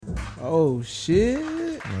Oh shit.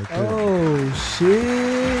 Oh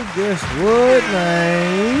shit. Guess what,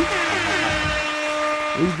 man?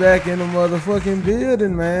 We back in the motherfucking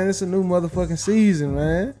building, man. It's a new motherfucking season,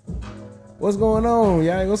 man. What's going on?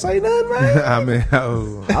 Y'all ain't gonna say nothing, man? I mean,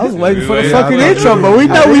 I was waiting for the fucking intro, but we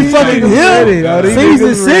know we fucking here.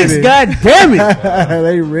 Season 6, god damn it.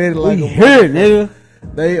 They ready like we a here, nigga.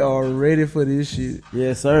 They are ready for this shit.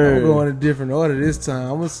 Yes, sir. I'm going a different order this time.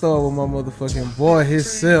 I'm gonna start with my motherfucking boy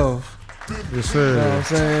himself. yes, sir. You know what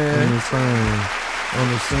I'm saying?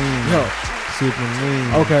 On the scene. Yo. Sipping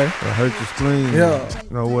lean. Okay. Or hurt your spleen. Yeah.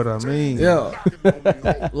 Know what I mean? Yeah.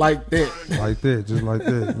 Like that. Like that. Just like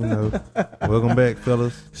that. You know. Welcome back,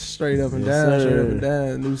 fellas. Straight up and Yes, down, sir. straight up and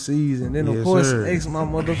down. New season. Then, of Yes, course, sir. X, my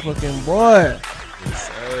motherfucking boy.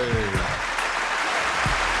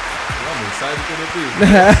 I'm excited for the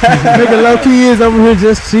Nigga low key is over here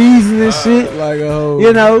just cheesing and shit. Like a hoe.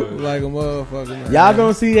 You know. Like a motherfucker. Man. Y'all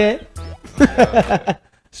gonna see that.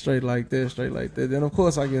 Straight like that, straight like that. Then, of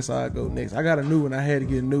course, I guess I'll go next. I got a new one. I had to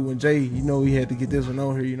get a new one. Jay, you know he had to get this one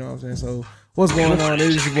on here, you know what I'm saying? So, what's going on?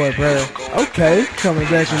 This is your boy, Prayer. Okay. Coming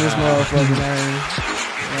back in this motherfucker, man.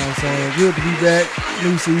 You know what I'm saying? Good to be back.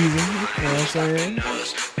 New season. You know what I'm saying?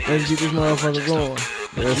 Let's get this motherfucker going.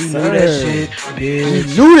 Yes, You sir. knew that shit. You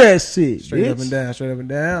Bitch. knew that shit. Straight up bitch. and down, straight up and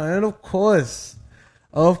down. And of course,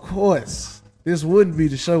 this wouldn't be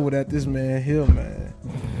the show without this man here, man.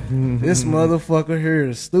 This motherfucker here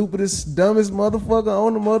is stupidest, dumbest motherfucker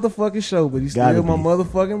on the motherfucking show, but he's Gotta still my be.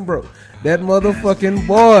 motherfucking bro. That motherfucking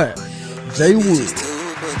boy, Jay Wood.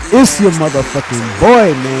 It's your motherfucking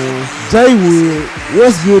boy, man. Jay Wood.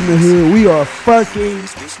 What's good in here? We are fucking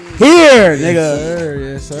here, nigga.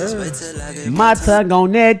 Yes, sir. My tongue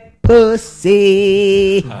on that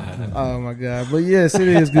pussy. Oh my god. But yes, it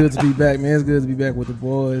is good to be back, man. It's good to be back with the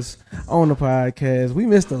boys on the podcast. We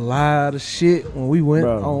missed a lot of shit when we went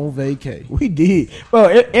Bro. on vacay. We did. Bro,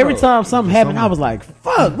 every Bro, time something happened, I was like,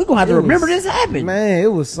 fuck, we gonna have to It remember was- this happened. Man, it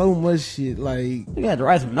was so much shit. Like, We had to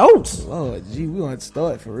write some notes. Lord, gee, we gonna have to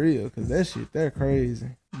start for real, cause that shit, they're crazy.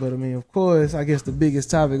 But I mean, of course, I guess the biggest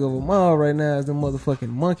topic of them all right now is the motherfucking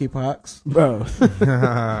monkeypox. Bro.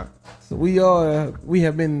 So we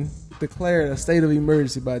have been declared a state of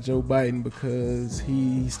emergency by Joe Biden because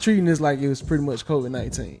he's treating this like it was pretty much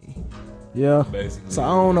COVID-19. Yeah. basically. So I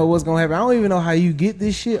don't know what's gonna happen. I don't even know how you get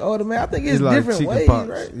this shit automatic. I think it's like different chicken ways, pox.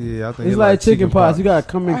 right? Yeah, I think It's like chicken pox. You gotta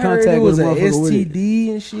come in I heard contact it was with a an motherfucker with it. STD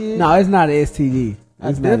and shit. No, it's not an STD. I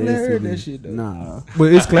It's not an definitely heard STD. that shit, though. Nah.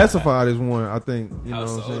 But it's classified as one, I think. You know How what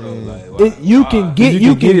so, I'm though? saying? Like, why- You why? can get You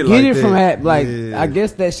can get it like from that. like Yeah. I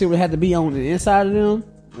guess that shit would have to be on the inside of them.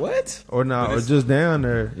 What? Or not, But or it's- just down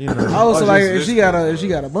there. You know. Oh, so Or like just if she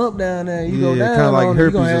got a bump down there, you go Yeah, down kinda like on it, you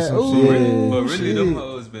herpes gonna or have, some ooh, shit. Yeah. But really, shit. them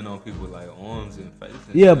hoes been on people like arms and faces.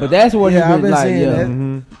 Yeah, but that's what Yeah, he I've been been like. seeing Yeah. that.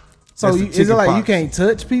 Mm-hmm. So That's the is it chicken like you pox. can't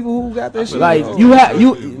touch people who got that shit? Like Oh, you have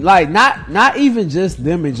yeah. like not even just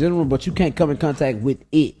them in general, but you can't come in contact with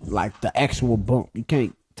it, like the actual bump. You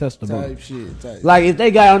can't touch the bump. type shit. Type. Like if they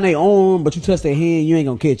got it on their arm, but you touch their hand, you ain't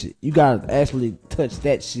gonna catch it. You gotta actually touch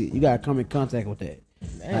that shit. You gotta come in contact with that.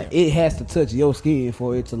 Like, it has to touch your skin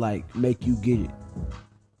for it to like make you get it.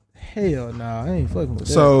 Hell nah, I ain't fucking with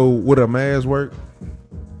that. So would a mask work?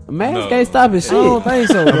 A mask No. can't stop his I don't shit. think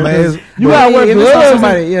so. A mask. You gotta wear if it's on gloves.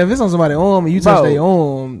 somebody, yeah, if it's on somebody's arm and you touch Bro. their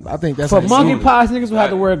arm, I think that's For how they see it. monkeypox, niggas will have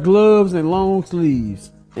to wear gloves and long sleeves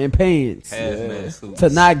and pants Hazmat suits. to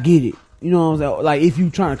not get it. You know what I'm saying? Like if you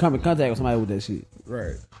trying to come in contact with somebody with that shit.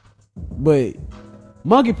 Right. But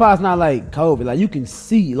monkeypox not like COVID. Like you can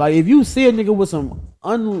see, like if you see a nigga with some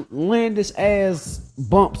unlandish ass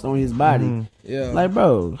bumps on his body, Yeah. like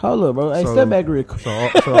bro, hold up, bro. Hey, So- step back real quick.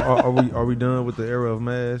 So are we done with the era of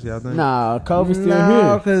masks? Y'all think? Nah, COVID's still nah, here.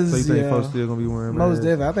 So you because think folks still gonna be wearing most masks?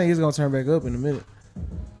 definitely. I think it's gonna turn back up in a minute.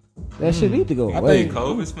 That shit need to go I away. think-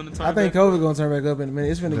 COVID's finna turn I think back? COVID gonna turn back up in a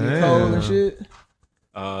minute. It's finna get Damn. cold and shit.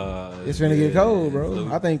 It's finna get yeah, cold, bro.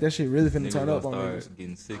 flu. I think that shit really finna Niggas turn up gonna on start niggas.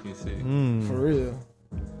 getting sick and shit. Mm. For real.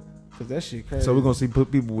 Cause that shit crazy. So we're gonna see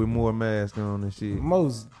people with more masks on and shit.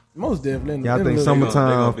 most definitely. Y'all In think the they summertime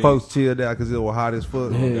gonna be- folks chilled out because it was hot as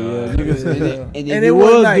fuck? Yeah, God. niggas- and Yeah. then- and if And it you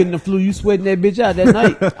wasn't was like- getting the flu, you sweating that bitch out that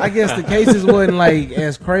night. I guess the cases wasn't like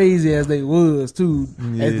as crazy as they was too at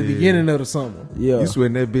the Yeah. beginning of the summer. Yeah, You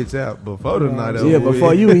sweating that bitch out before the night yeah. over Before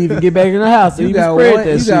with. you even get back in the house, and You you got spread one.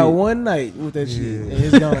 that You shit. got one night with that shit, Yeah. and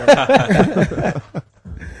it's gone.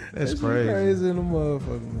 That's It's crazy. crazy in the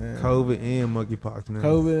motherfucker, man. COVID and monkeypox now.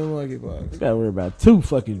 COVID and monkeypox. You gotta worry about 2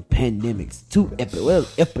 fucking pandemics, 2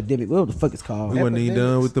 epidemic, whatever the fuck it's We called. wasn't even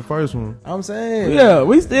done with the first one. I'm saying, Yeah,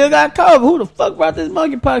 we still got COVID. Who the fuck brought this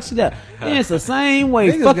monkeypox shit out? And it's the same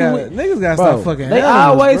way. niggas Fucking got with, niggas got to bro, stop fucking. they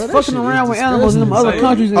animals, always bro. That fucking shit around is with animals in them disgusting. other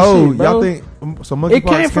countries and Oh, shit, bro. y'all think so? Monkeypox It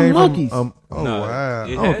came from monkeys. Oh Nah, wow, I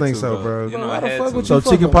it don't had think to, so, bro. bro. You know, Why I the had fuck to. would So you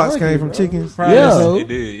fuck a chickenpox monkey, came from bro? chickens? Probably Yeah. so. It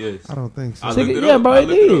did, yes. I don't think so. I Chicken- looked it yeah, up. bro, I it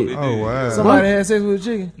looked it did. up. Oh, wow. Somebody had sex with a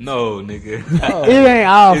chicken. No, nigga. Oh. It ain't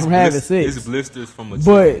all It's from having blis- sex. It's blisters from a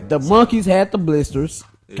But the monkeys had the blisters.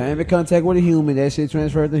 Yeah. Came in contact with a human. That shit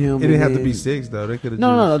transferred to human. It didn't have to and be then- 6 though. They could have.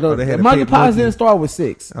 No. The The monkeypox didn't start with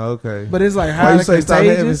 6. Oh, okay. But it's like why highly you say stop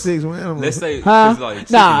having contagious. 6 with animals? Let's say, Huh? 'cause, like,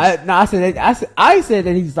 Nah, chickens- I said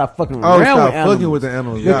that he stopped fucking Oh, around stop with animals. fucking with the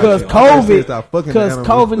animals. Because Gotcha. I thought you said COVID, stop fucking because the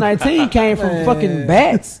animals. COVID-19 came from Man. fucking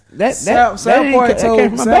bats. That South ain't- Park that came told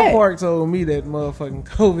from a South bat. Park told me that motherfucking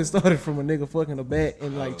COVID started from a nigga fucking a bat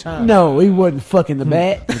in like China. No, he wasn't fucking the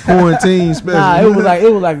bat. Quarantine special. Nah, it was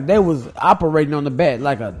like they was operating on the bat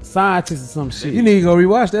like a scientist or some shit. You need to go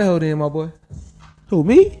rewatch that whole then, my boy. Who,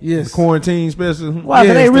 me? Yes. quarantine special. Why? 'Cause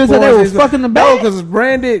Yes, they the really said they was quarantine- fucking the No, bat. because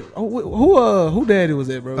Brandon, who daddy was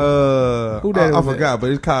that, bro? Who that I was forgot, but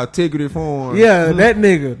it's called Tickety Farm. yeah, that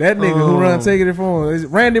nigga who run Oh. Take It For Is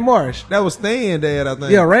Randy Marsh. that was Stan Dad, I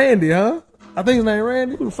think. Yeah, Randy, huh? I think his name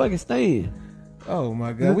Randy. Who the fuck is staying? Oh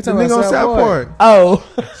my the, god, we the talking nigga on about South Park. Oh,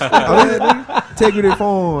 Tickety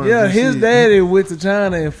Farm. Yeah, and his shit. daddy went to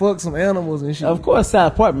China and fucked some animals and shit. of course,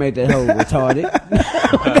 South Park made that whole retarded.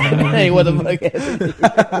 That ain't what the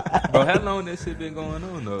fuck. Bro, how long that shit been going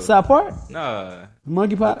on though? South Park, Nah,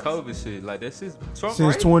 monkeypox, COVID shit. Like that shit's Trump,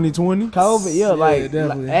 Since right? 2020. COVID. Yeah, like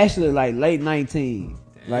definitely. actually like late 19.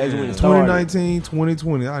 Like it's when it Damn. started. 2019,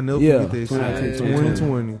 2020. I never Yeah, forget that 2019, shit.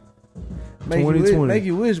 2020. make you wish, 2020. make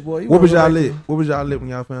you wish, boy. You What was wanna y'all go lit? What was y'all lit when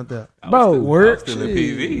y'all found out? I was Bro, still- I was work still in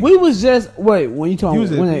shit. PV. We was just wait when you talking You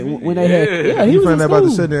was at when they PV? when they had Yeah. he You was found in out about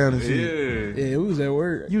the school. shutdown and shit. Yeah. Yeah, we was at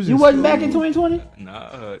work. was You in wasn't school. back in 2020.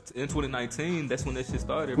 Nah, in 2019, that's when that shit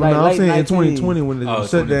started. Like, No, I'm late saying in 19. 2020 when the Oh,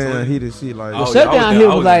 shutdown 2020. hit and shit like Oh, shutdown yeah, I was here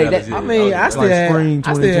there. was I like there that- legit. I mean, I was still there. Like spring had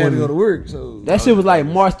to 2020. go to work. So That shit was like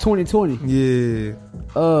March 2020. yeah.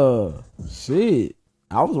 Shit.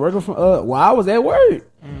 I was working from well, I was at work.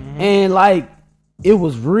 Mm-hmm. And like it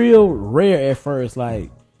was real rare at first.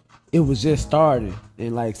 Like it was just starting.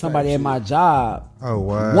 And like somebody at my job, Oh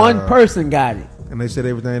wow. one person got it. and they shut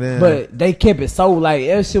everything down. But they kept it so like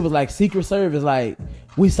that shit was like Secret Service. Like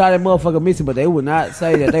we saw that motherfucker missing, but they would not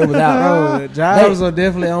say that they was out. bro, the jobs are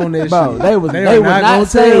definitely on that Bro, shit. they would are not gonna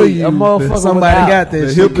say tell a you motherfucker that somebody was out. got that The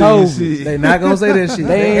shit. hip and COVID. shit. They not gonna say that shit.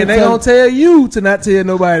 They ain't and they tell- gonna tell you to not tell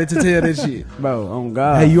nobody to tell that shit. Bro, on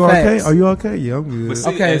God. hey, you okay? Facts. Are you okay? Yeah, I'm good. But see,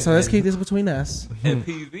 Okay, at- so let's keep this between us. At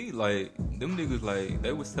PV, like them niggas, like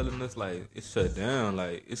they was telling us like it's shut down,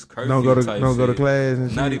 like it's curfew. Don't go to type don't go to shit. class and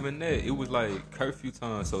shit. Not even that. It was like curfew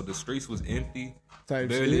time, so the streets was empty. Type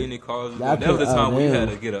Barely shit. any cars. That That was the could- time we damn. had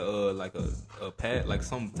to get a pad, like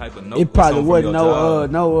some type of note. It or probably something wasn't from your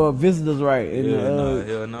job. no visitors right. In Yeah, the,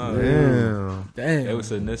 hell no. Damn. Damn. That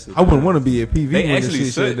was a necessary. I wouldn't want to be at PV They when the actually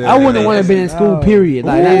shit shut shut down. I down. wouldn't They want to be in school. Oh. Period.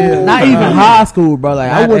 Like Yeah. not even high school, bro.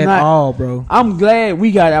 Like I Not would at not. all, bro. I'm glad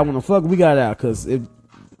we got out when the fuck we got out, cause if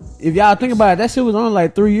y'all think about it, that shit was on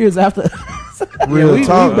like 3 years after. Real we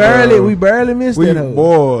talk, barely bro. we barely missed We that hoe.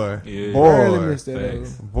 boy, Yeah. Barely boy, missed that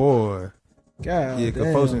Facts. hoe. boy. God Yeah, cause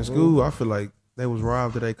damn, folks in bro. school, I feel like they was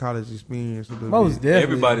robbed of their college experience a little Most bit. definitely.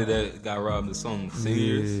 Everybody that got robbed of something,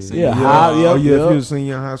 seniors, Yeah, seniors, high- Oh yep, yeah, yep. if you was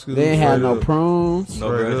senior in high school, They ain't had straight no up. proms. no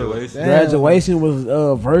Straight up. graduation. Damn. Graduation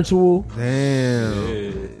was virtual. Damn.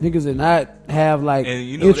 Yeah. Niggas did not have like And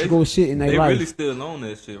you know integral shit in their they life. really still on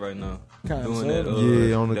that shit right now. Kinda Doing so. that,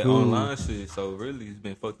 Yeah, on the that cool. online shit. So really, it's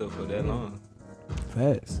been fucked up for that long.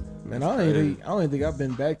 Facts. Man, I don't even think I've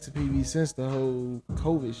been back to PV since the whole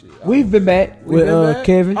COVID shit. We've been back We've with been back?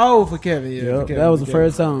 Kevin. Oh, for Kevin, yeah. Yep, for Kevin, that was the for Kevin.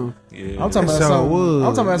 first time. Yeah, I'm talking It about sure something. was.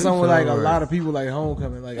 I'm talking about It something with sure like a was. lot of people like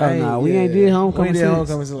homecoming. Like, Oh, nah, we ain't did homecoming We ain't did since.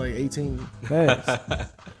 homecoming since like 18. Facts.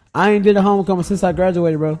 I ain't did a homecoming since I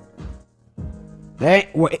graduated, bro. It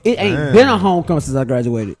ain't Damn. been a homecoming since I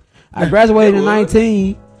graduated. I graduated It in was.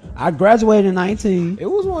 19. I graduated in 19. It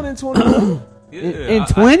was one in 21. yeah. In I-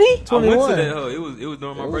 20? I went 21. to that. It was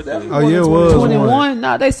during my It was birthday. definitely Oh, yeah, it one in was. 21?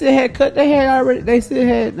 Nah, they still had cut. They had already. They still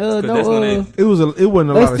had that's when no. they- It wasn't a They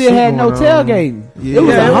lot of still shit had no going on. tailgating. Yeah, It was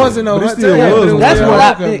Yeah, a it home- wasn't no but it still tailgate, was but it one. That's a what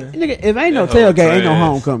I. homecoming. Nigga, if ain't no That hoe tailgate, ain't no trash.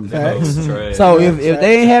 homecoming. That hoe was trash. So if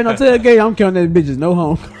they ain't had no tailgate, I'm counting that bitches no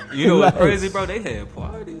homecoming. You know what's Like, crazy, bro? They had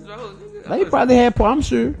parties, bro. Nigga, I They was- probably had. I'm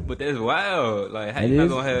sure. But that's wild. Like, how It you not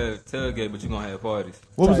is. gonna have tailgate, but you gonna have parties?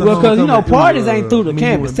 What was the Well, because you know homecoming? It parties was, ain't through the me,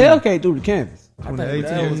 campus. you, and me. Tailgate through the campus. I think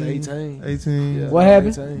that was 18. 18. Yeah. What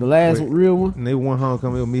happened? 18. The last Wait. real one. And they won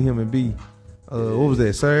homecoming with me, him, and B. What was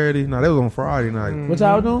that? Saturday? No, that was on Friday night. What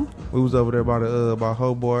y'all doing? We was over there by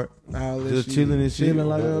Hobart, All that just shit. chilling and shit, Chilling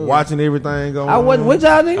like that. watching everything go on. I wasn't with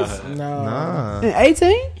y'all niggas. Nah, In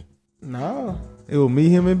 18? No. it was me,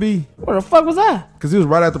 him, and B. Where the fuck was I? Cause it was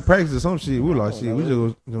right after practice or some shit. We were like, shit, we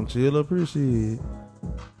just gonna chill up here, shit.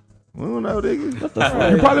 We don't know, nigga. What the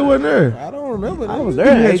fuck? You probably wasn't there. I don't remember that. I was there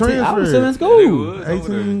at You had 18. I was transferred. still in Yeah, school. they was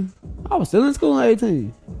over there. 18. I was still in school at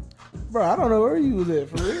 18. Bro, I don't know where you was at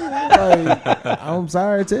for real. Like, I'm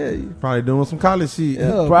sorry to tell you. Probably doing some college shit.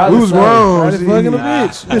 Yeah, Probably we was so. grown. Probably shit. fucking a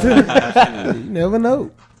bitch. You never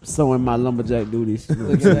know. So in my lumberjack duties.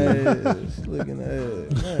 Looking ass. Looking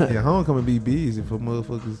ass. Man, Yeah, homecoming be busy for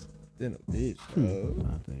motherfuckers. then a bitch. Bro.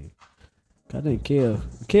 I think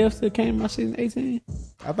Kev still came my shit in 18.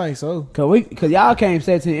 I think so. Cause y'all came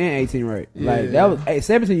 17 and 18, right? Like Yeah. that was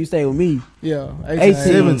 17. You stayed with me. Yeah. 18,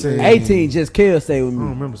 17. 18 just Kev stayed with I don't me.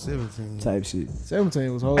 remember 17. Type shit.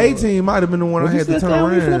 17 was hard. 18 might have been the one Was I you had to still turn staying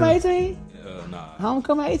with me for them around. 18? Nah.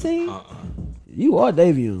 Homecoming 18? Uh-uh. You are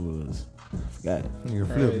Davion was. Forgot it. Nigga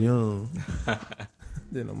Flip Right. young.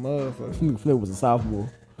 Then a motherfucker. Nigga Flip was a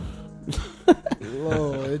sophomore.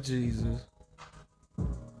 Lord Jesus.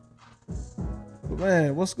 But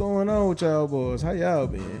man, what's going on with y'all boys? How y'all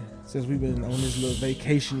been? Since we've been on this little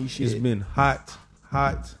vacation-y shit. It's been hot.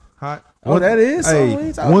 Oh, that is something we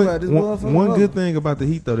ain't talking one, about this one- motherfucker. one good thing about the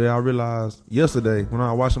heat though that I realized yesterday when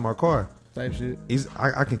I was washing my car Type shit. is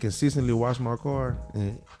I can consistently wash my car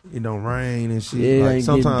and it don't rain and shit. Yeah, it like ain't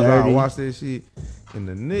sometimes getting I dirty. wash that shit and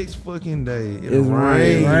the next fucking day It's it'll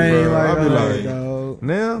rain, rain. Rain bro. like I be that, like, dog.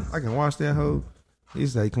 now I can wash that hoe.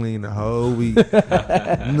 It's like clean the whole week.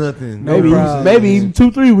 Nothing. No Maybe problem. maybe even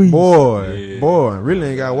 2-3 weeks. Boy, really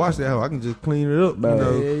ain't gotta wash that hoe. I can just clean it up, Bro, you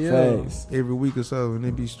know, Yeah. facts. every week or so and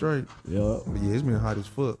it be straight. Yup. But yeah, it's been hot as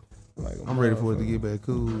fuck. Like a I'm ready for it to motherfucker. get back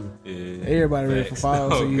cool. Yeah. Everybody ready for Facts.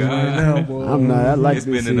 fall Oh, season God. right now, boy. I'm not. I like It's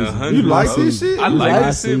this been in season. 100. You like bro. this shit? I You like like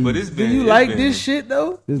this shit, but it's Do been. you it's like been- this shit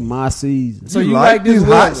though? This is my season. So You you like like this this hot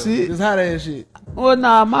weather? shit? This hot ass shit. Well,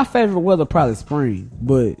 nah, my favorite weather probably spring,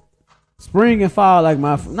 but spring and fall like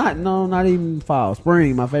my not even fall.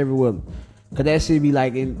 Spring my favorite weather, cause that shit be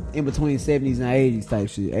like in between 70s and 80s type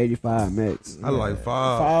shit, 85 max. I like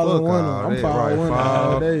fall. Fall Fuck and winter. all I'm that. fall Right, and winter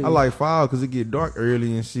fall. all day. I like fall because it get dark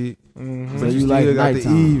early and shit. Mm-hmm. So But you you like still got the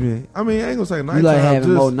nighttime. evening. I mean, I ain't gonna say nighttime. You like having just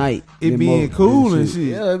more night. it than being more- cool than and shit. shit.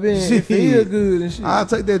 Yeah, it Shit. feel good and shit. I'll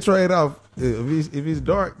take that trade off if it's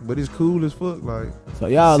dark, but it's cool as fuck. Like So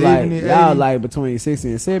y'all 70, like 80. like between 60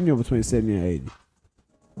 and 70 or between 70 and 80.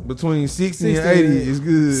 between 60 and 60 80 is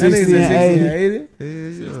good. That nigga 60 said and 60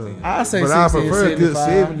 and 80. Yeah, yeah. I say But 60 I and prefer a 75. good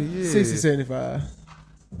 70, yeah. 60, 75. I,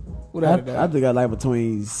 Without a I doubt. think I like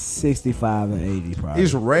between 65 and 80 probably.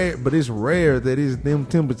 It's rare, but it's rare that it's them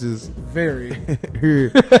temperatures Very.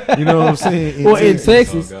 here. You know what I'm saying? Well, in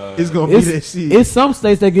Texas, Oh, God. it's gonna be that it's, shit. it's some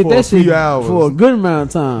states that get For a that shit few hours. for a good amount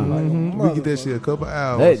of time. Mhm. We get that shit a couple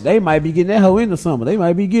hours. They might be getting that hoe in the summer. They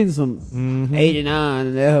might be getting some Mhm. 89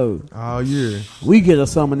 in that hoe. all year. We get a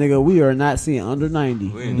summer, nigga. We are not seeing under 90.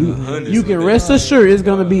 We in the hundreds You with can that. rest assured it's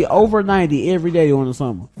gonna be over 90 every day during the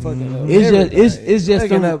summer. Fucking up. It's just- everything. it's just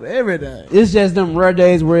Fucking them- up everything. It's just them rare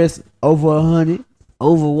days where it's over 100,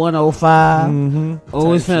 over 105.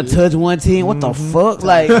 Oh, it's finna touch 110. What the fuck?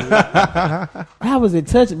 Like, how was it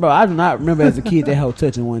touching, bro? I do not remember as a kid that hoe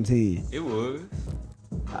touching 110. It was.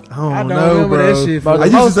 I don't, I don't know, remember bro. that shit, Bro, fool. I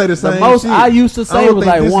used to say the same most shit. I used to I say don't was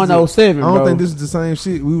think like this is 107, I don't bro. think this is the same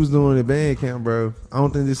shit we was doing at band camp, bro. I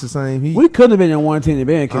don't think this is the same heat. We couldn't have been in 110 in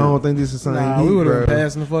band I camp. don't think this is the same Nah, heat, we would have bro. been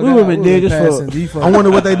passing the fuck We out. would've been dead as passing fuck. default. I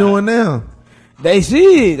wonder what they doing now. They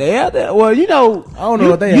shit. They out there. Well, you know. I don't know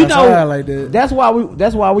what they outside like that.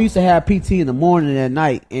 That's why we used to have PT in the morning and at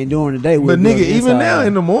night, and during the day we But would nigga, go even now inside.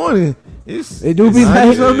 in the morning, it's It do be it's like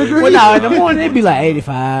 90-something degrees. Well, no, in the morning it'd be like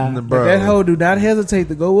 85. Bro. But that hoe do not hesitate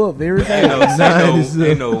to go up very Ain't fast. no, Nice.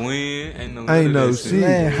 ain't no wind. Ain't no. none Ain't of no that shit.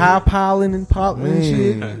 Man, high pollen and pollen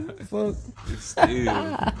and Man. shit. Fuck. Still.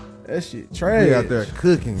 That shit trash. We out there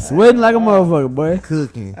cooking, Sweating like a motherfucker, boy.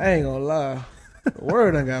 cooking. I ain't gonna lie. The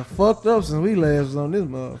word done got fucked up since we last was on this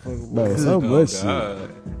motherfucker. Bro, Boy. so Oh, much shit. God.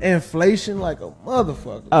 Inflation like a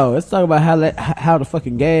motherfucker. Oh, let's talk about how the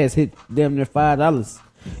fucking gas hit damn near $5.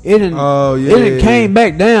 It didn't. Oh yeah, It done came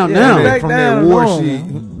back down Yeah, now. it back from down that war alone.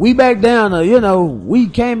 shit. We back down to, we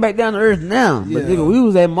came back down to earth now. But Yeah. nigga, we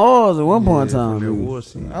was at Mars at one point in From that time. Nigga. war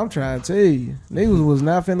shit. I'm trying to tell you, niggas was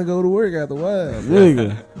not finna go to work after a while.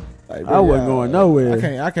 Nigga. Like, I wasn't y'all- going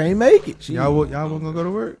nowhere. I can't make it. Shit. Y'all wasn't gonna go to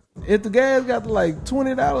work? If the gas got to like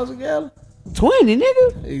 $20 a gallon, 20,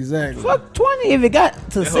 nigga. exactly. Fuck 20 if it got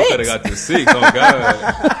to That hoe coulda 6. got to 6 on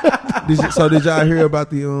God. Did y'all hear about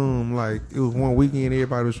the like it was one weekend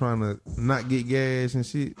everybody was trying to not get gas and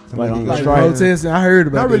shit? To Like make on it the go strike. down? Protesting. I heard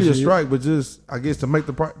about Not really that a shit. strike, but just I guess to make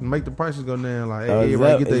the prices go down. Like hey, Is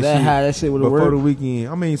everybody that, get is their that shit how that shit would have before the worked? weekend.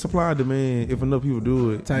 I mean, supply and demand. If enough people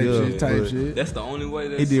do it, Type yeah, shit. Type but shit. That's the only way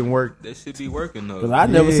It didn't work. that should be working though. Cause I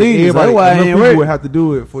never Yeah, seen this. That's everybody- why it enough ain't people would work. have to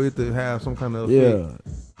do it for it to have some kind of effect.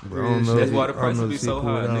 Yeah. But I don't know. That's why the I don't prices know be if so shit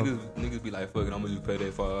high. pulled out. Niggas be like, fuck it, I'm gonna just pay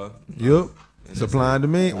that for. Yep. Supply and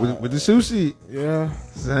demand with the sushi. Yeah.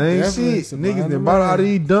 Same Definitely shit. supply Niggas and done bought all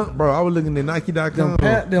demand. these dunk, bro. I was looking at Nike.com.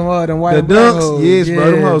 Them white The and black dunks, hoes. yes,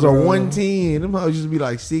 bro. Them Yeah, hoes are bro. 110. Them hoes used to be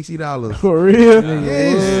like $60. For real?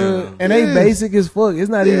 Yes. What? And they Yes. basic as fuck. It's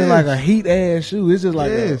not even Yes. like a heat ass shoe. It's just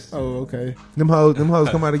like, Yes. okay. Them hoes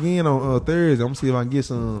come out again on Thursday. I'm gonna see if I can get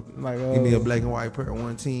some. Like, Give me a black and white pair of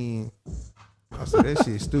 110. I said that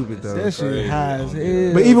shit stupid though. that shit crazy. high as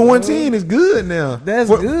hell. But even bro. 110 is good now. That's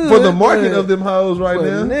for, good, for the market but- of them hoes right but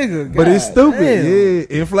now. nigga, but it's God stupid. damn.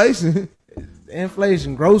 Yeah, inflation.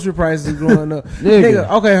 Inflation, grocery prices is going up. Nigga.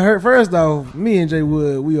 Okay, first off, me and Jay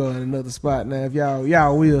Wood, we are in another spot now. If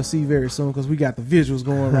y'all will see very soon because we got the visuals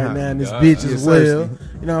going right now, and this God. bitch as Yes, well. sir.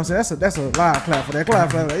 You know what I'm saying? That's a live clap for that. Clap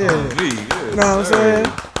for that. Yeah. Me, You know what I'm saying?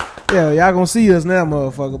 Yeah, y'all gonna see us now,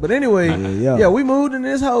 motherfucker. But anyway, Yeah. yeah, we moved in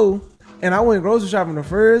this hole, and I went grocery shopping the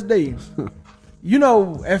first day. You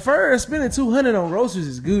know, at first, spending $200 on groceries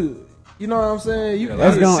is good. You know what I'm saying? You Yeah,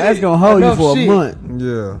 That's That's gonna hold you enough for shit. a month.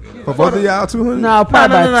 Yeah. For both of y'all 200? Nah,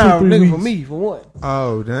 probably no, about 2-3 nigga, weeks. for me, for one.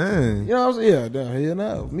 Oh dang. You know what I'm saying? Yeah, no, hell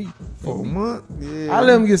no, me. For a month? Yeah. I let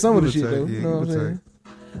them get some of the Give or shit though. take, You yeah, know what I'm give or saying?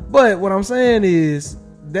 But what I'm saying is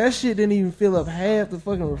that shit didn't even fill up half the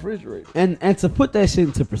fucking refrigerator. And to put that shit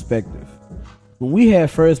into perspective, when we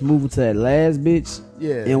had first moved to that last bitch,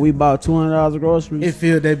 Yeah. and we bought $200 of groceries, It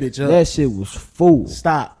filled that bitch up. that shit was full.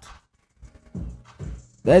 Stopped.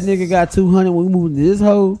 That nigga got 200 when we moved to this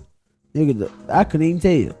hole. Nigga, I couldn't even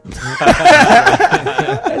tell.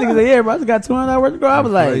 That nigga said, yeah, bro, I just got $200 worth of groceries. I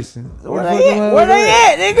was like, Inflation. where they at? Where they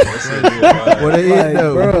at, nigga? What they at Like,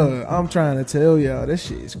 though? bro, I'm trying to tell y'all, this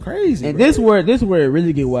shit is crazy. And bro. this where it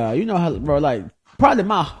really get wild. You know how, bro, like, probably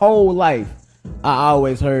my whole life, I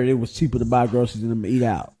always heard it was cheaper to buy groceries than to eat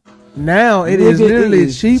out. Now it Nigga, is literally it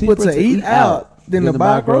is cheaper to eat out than to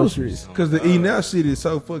buy groceries. Cause the eating out shit is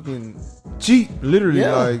so fucking cheap. Literally,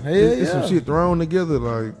 Yeah, like hell it's some yeah. shit thrown together.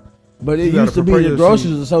 Like But it You gotta used to be prepare the your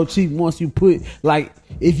groceries shit. are so cheap once you put, like,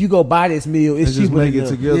 if you go buy this meal, it's And just cheaper make than it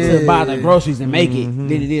to, together. to buy the Yeah. groceries and make it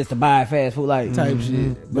than it is to buy fast food. Like, Type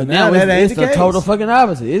shit. But now it's the total fucking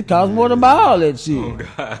opposite. It costs more to buy all that shit. Oh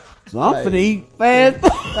God. So I'm Like- finna eat fast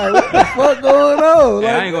food. Like, what the fuck going on? Hey,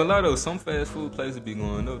 I Like, ain't gonna lie though, some fast food places be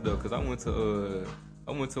going up though, cause I went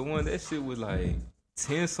to one that shit was like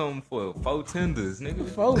 10 something for 4 tenders, nigga.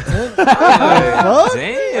 folks, Like, Fuck. damn.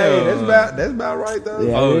 hey, that's about right though.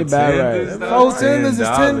 Yeah, Four they about right. tenders, though, Four tenders is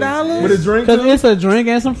 $10? With a drink, Cause it's a drink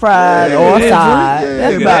and some fries or a yeah, side. yeah,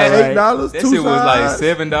 That's yeah, about that right. $8, That two shit was like sides.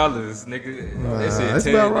 $7, nigga. That shit that's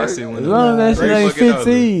 10. about right. That shit went As long as that shit ain't $3 fucking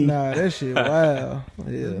 15. Nah, that shit wild.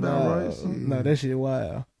 Yeah, about nah, right, shit. nah, that shit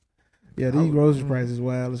wild. Yeah, these grocery prices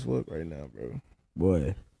wild as fuck right now, bro.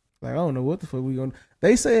 Boy. Like, I don't know what the fuck we gonna.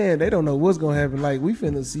 They saying they don't know what's gonna happen. Like, we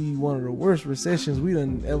finna see one of the worst recessions we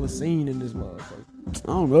done ever seen in this motherfucker. I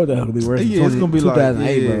don't know that it'll be worse Yeah, it's than gonna be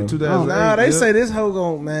 2008, like bro. 2008. Nah, they yeah. say this whole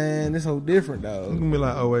gon' man, this whole different, It's dog. gonna be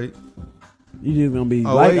like 08. You just gonna be 08?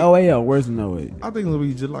 like 08 or worse than 08. I think it'll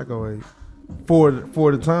be just like 08. For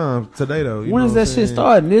the time today though. You When know is what that I'm shit saying?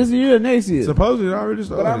 starting? This year or next year? Supposedly it already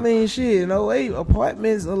started. But I mean, shit, in 08,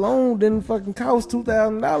 apartments alone didn't fucking cost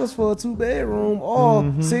 $2,000 for a 2-bedroom or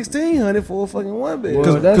 $1,600 for a fucking 1-bedroom.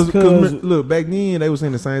 Well, that's 'cause- look, back then they were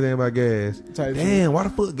saying the same thing about gas. Type Damn, why the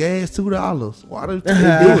fuck gas $2? Why the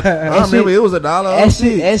I remember it was $1.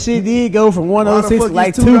 That shit did go from Why the 106 fuck to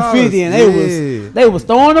like is $2? 250, and Yeah. they was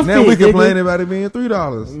throwing a Now we fit. complaining nigga. about it being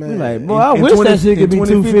 $3. Man. Like, boy, I wish that shit could be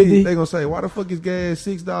 250. They gonna say, why the fuck is gas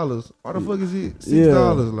 $6? Why the fuck is it Yeah.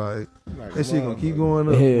 $6? Like that shit gonna keep going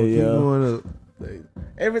up. Hell Gonna keep yeah. going up.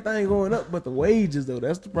 Everything going up, but the wages though.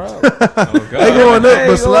 That's the problem. Oh, God. They going up, Everything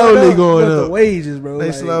but slowly up, going but up. The wages, bro. They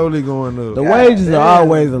like, slowly going up. The God wages damn. are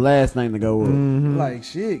always the last thing to go up. Mhm. like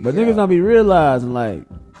shit. But yeah. niggas don't be realizing, like,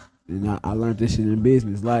 and I learned this shit in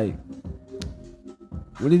business. Like,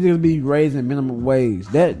 when these niggas be raising minimum wage,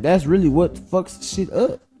 that's really what fucks shit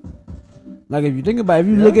up. Like, if you think about it, if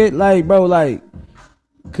you look at, like, bro, like,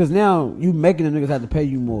 cause now you making them niggas have to pay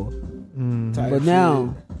you more. Type But shit.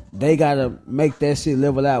 now they gotta make that shit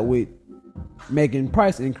level out with making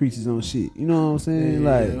price increases on shit. You know what I'm saying? yeah,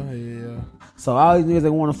 Like, yeah. So all these niggas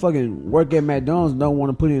that want to fucking work at McDonald's don't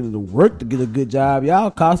want to put in the work to get a good job.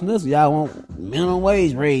 Y'all costing us. Y'all want minimum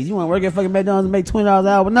wage raise. You want to work at fucking McDonald's and make $20 an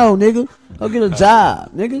hour? No, nigga. Go get a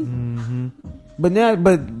job, nigga. Mm-hmm.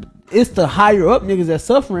 But it's the higher up niggas that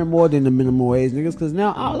suffering more than the minimum wage niggas, because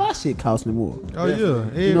now all our shit costing more. Oh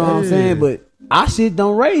yeah. You know what I'm saying? But our shit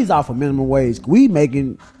don't raise off of minimum wage. We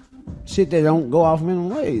making shit that don't go off minimum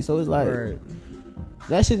wage. So it's like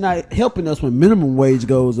that shit not helping us when minimum wage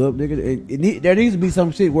goes up, nigga. There needs to be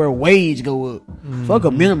some shit where wage go up. Fuck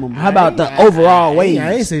a minimum. How about the overall wage?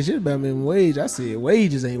 I ain't say shit about minimum wage. I said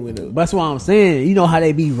wages ain't went up. That's what I'm saying. You know how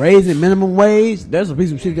they be raising minimum wage? There's a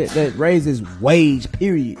piece of shit that raises wage,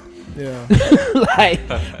 period. Yeah. Like,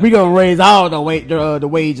 we gonna raise all the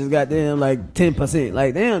wages, goddamn, like 10%.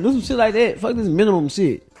 Like, damn, do some shit like that. Fuck this minimum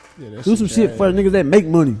shit. Yeah, do some shit for the niggas that make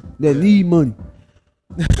money, that need money.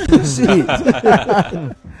 Shit.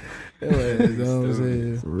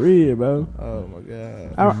 For real, bro. Oh my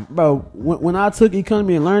god. Bro, when I took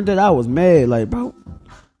economy and learned that, I was mad. Like, bro,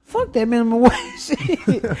 fuck that minimum wage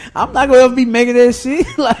shit. I'm not gonna ever be making that shit.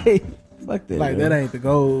 Like, fuck that. Like, that ain't the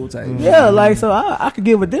goal type. Yeah, like, so I could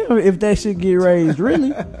give a damn if that shit get raised.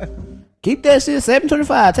 Really, keep that shit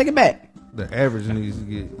 $7.25. Take it back. The average needs to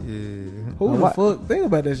get Who the fuck? Think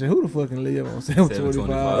about that shit. Who the fuck can live on $7.25?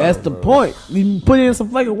 That's the point. You put in some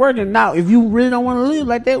fucking work, and now if you really don't want to live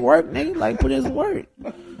like that, work, nigga. Like, put in some work.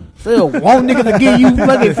 Still want niggas to give you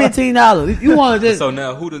fucking $15. You want to just So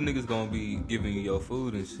now, who the niggas gonna be giving you your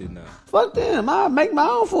food and shit now? fuck them. I make my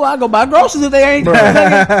own food. I go buy groceries if they ain't.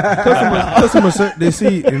 customer. They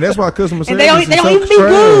see, and that's why customer service. And they don't is so even be trash.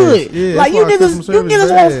 good. Yeah, Like, that's you why customer niggas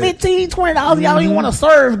service want bad. $15, $20. Y'all don't even want to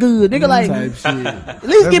serve good, nigga. Like, Type shit. at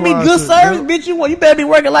least give me why I good said, service, bitch. You better be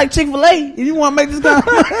working like Chick-fil-A if you want to make this kind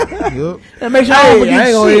of Yep. and make sure Hey, I I don't ain't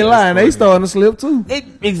forget gonna shit. even lie. They starting to slip too.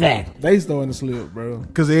 Exactly. They starting to slip, bro.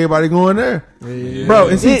 Because everybody going there, Yeah. bro.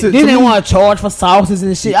 And see, Then they want to charge for sauces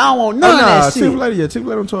and shit. I don't want none of that shit. Chick-fil-A,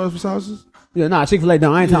 Chick-fil-A don't charge for sauces. Yeah, nah, Chick-fil-A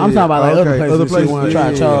don't. I'm talking about like okay, other places want to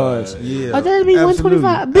try to charge. Yeah, Oh, that'd be absolutely.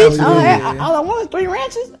 $125. Bitch, Absolutely. all I want is 3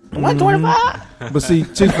 ranches. $125. But see,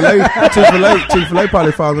 Chick-fil-A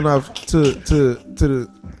probably falling off to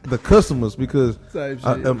the customers because Type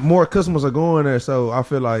shit. more customers are going there. So I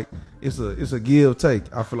feel like it's a give take.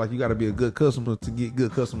 I feel like you got to be a good customer to get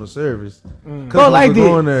good customer service. Customers But like, are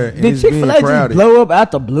going there and did it's being Chick-fil-A just crowded. blow up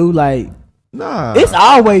out the blue? Like, Nah, it's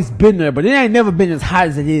always been there, but it ain't never been as hot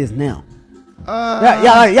as it is now.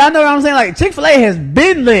 Y'all know what I'm saying? Like, Chick-fil-A has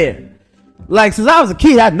been there. Like, since I was a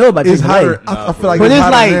kid, I know about it's Chick-fil-A. hotter. I feel like But it's it's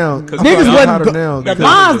hotter like, now. niggas wasn't the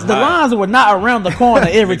because lines were not around the corner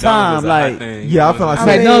every time. Like, Yeah, I feel like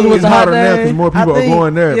McDonald's was it's a hot hotter now because thing. more people are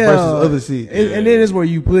going there versus other shit. And then it's where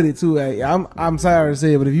you put it too. Like, I'm sorry to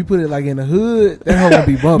say it, but if you put it like in the hood, that hoe gonna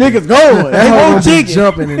be bumping. niggas going. They That hoe want gonna be chicken.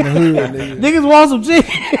 jumping in the hood. Nigga. Niggas want some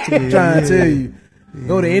chicken. I'm trying to tell you.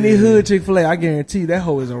 Go to any hood Chick-fil-A, I guarantee that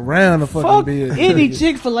hoe is around the fucking Fuck building. any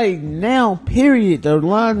Chick-fil-A now, period. The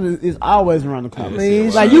line is always around the corner. I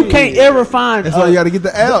mean, Like, you can't ever find. That's why you got to get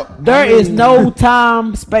the app. There is no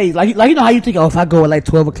time, space. Like you know how you think, oh, if I go at like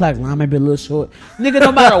 12 o'clock, line might be a little short. Nigga,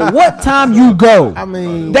 no matter what time you go, I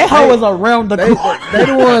mean, that hoe is around the they corner.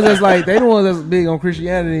 the ones that's like, they the ones that's big on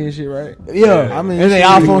Christianity and shit, right? Yeah, I mean, and they shit,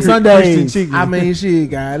 off on Sundays. chicken. I mean, shit,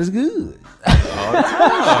 God is good.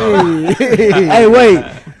 Hey, wait.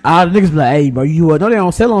 All the niggas be like, hey, bro, you know they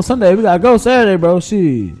don't sell on Sunday. We gotta go Saturday, bro.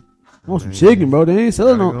 Shit. I want some chicken, bro. They ain't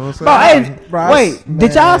selling Gotta on. go Bro, hey, Saturday. Bro, wait.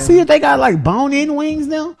 Did y'all man. see if they got like bone-in wings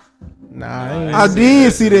now? Nah, I ain't I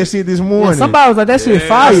did see that shit this morning. Yeah, somebody was like, that shit Yeah.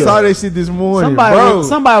 fire. I saw that shit this morning,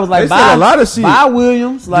 Somebody was like, they sell a lot of shit. Buy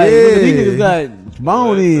Williams. Like, Yeah. these niggas got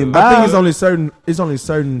bone in. I think it's only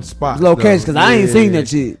certain spots, locations, though. because I ain't Yeah. seen that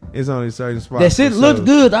shit. It's only certain spots. That shit for looked sure.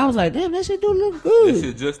 good. I was like, damn, that shit do look This good.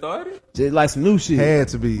 shit just started. Just like some new shit. Had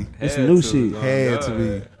to be. It's some new shit. Had to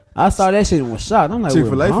be. I saw that shit and was shocked. I'm like,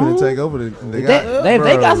 Chick-fil-A with bone? finna take over. They They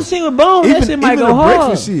bro. got some shit with bone. That shit might even go the hard.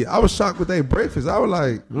 breakfast shit. I was shocked with their breakfast. I was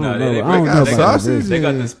like, Nah, I they don't got know about sausage. that. They got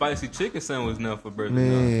and- the spicy chicken sandwich now for birthday.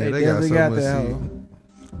 man, They they got definitely so got much that shit. hoe.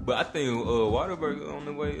 But I think Whataburger on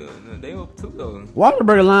the way. They up too though.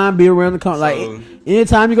 Whataburger line be around the corner. Like, So-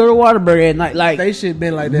 anytime you go to Whataburger at night, like, They shit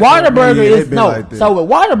been like that. Whataburger Yeah, is they been no. like that. So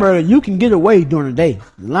with Whataburger, you can get away during the day.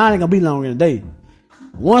 The line ain't gonna be longer in the day.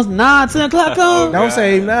 Once 9, 10 o'clock comes, Don't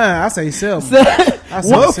say 9, I say 7. I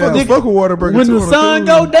say Motherfuckers 7. fuck with Whataburger when too the on sun food.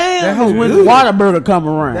 go That down, hoe is when good. Whataburger come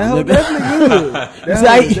around. That hoe nigga. definitely good. That You hoe see,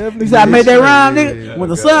 I definitely made that good. rhyme, Yeah, nigga. yeah, When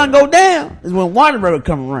the sun go down, is when Whataburger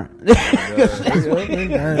come around.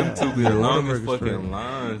 Damn. To be the longest Whataburger straight. fucking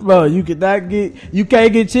lines. Bro, you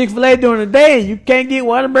can't get Chick-fil-A during the day, and you can't get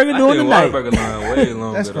Whataburger I during the think night. Whataburger line way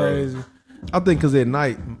longer. That's though. crazy. I think because at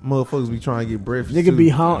night, motherfuckers be trying to get breakfast. Nigga too. be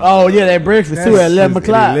home. Oh yeah, that breakfast too at 11 At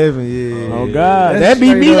o'clock. 11, yeah. Oh God, That's that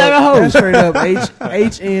be me straight like a up- hoe. That's straight up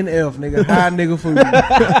HNF, nigga. High nigga food.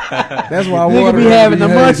 That's why Nigga water be having the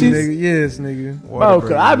hazy, munchies. Nigga. Yes, nigga. Bro,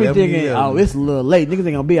 cause I be 11, thinking, oh, it's a little late. Niggas ain't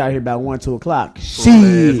gonna be out here about 1, 2 o'clock. Full ass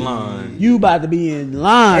Shit, line. you about to be in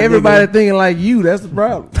line. Everybody nigga. thinking like you. That's the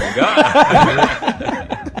problem.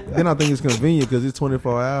 Then I think it's convenient because it's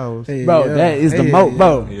 24 hours. Hey, Bro, yeah. that is the Hey, most, yeah.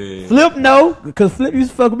 bro. Yeah. Flip no, cause Flip used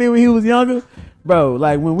to fuck with me when he was younger. Bro,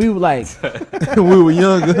 like when we were like, we were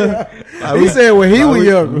younger. He said when he was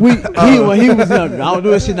younger. when he was younger. I don't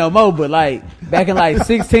do that shit no more. But like back in like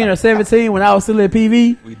 16 or 17 when I was still at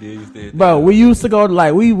PV, We did. bro, we used to go to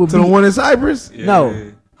like we would to be the one in Cyprus. Yeah.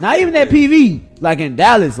 no, not even at PV. Like in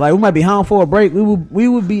Dallas, like we might be home for a break. We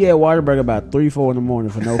would be at Waterburg about 3, 4 in the morning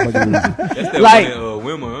for no fucking reason. That's that Like- one in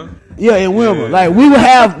Wilmer, huh? Yeah, in Wilmer. Yeah. Like we would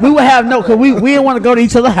have no, cause we didn't want to go to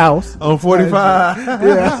each other's house. On 45.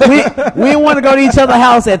 we didn't want to go to each other's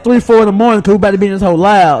house at 3, 4 in the morning because we about to be in this whole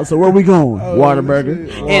loud. So where we going? Waterburger.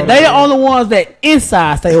 shit. And they the only ones that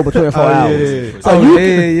inside stay over 24 hours. Yeah. So Oh, you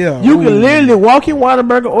yeah, can, yeah. you can literally walk in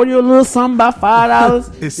Waterburger, order your little something by $5.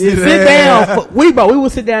 And sit sit down. down. We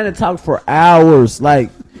would sit down and talk for hours. Like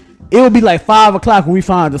it would be like 5 o'clock when we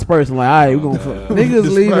find dispersing. Like, all right, we're gonna fuck. Niggas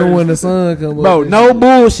leaving when the sun come up. Bro, and no shit.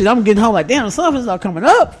 bullshit. I'm getting home like, damn, the sun is all coming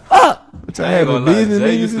up. Fuck. I I ain't have a gonna lie, business Jay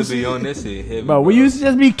niggas used and to be shit. on that shit heavy. Bro, we used to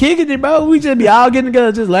just be kicking it, bro. We just be all getting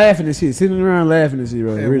together, just laughing and shit, sitting around laughing and shit,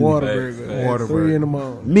 bro. At Really. Waterburger. Facts. At 3 in the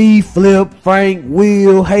morning. Me, Flip, Frank,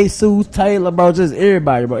 Will, Jesus, Taylor, bro, just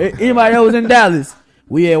everybody, bro. Anybody that was in Dallas,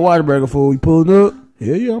 we at Waterburger before we pulled up.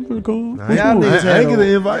 Hell yeah, I'm finna come. I ain't, Y'all niggas I ain't had get no- an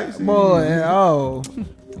invite. Boy, and oh.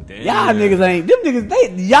 Damn. Y'all niggas ain't them niggas.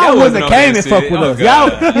 Y'all Y'all wasn't wasn't came on and that fuck shit. with Oh, us.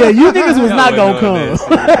 God. Y'all, yeah, you niggas was Y'all not wasn't gonna on come.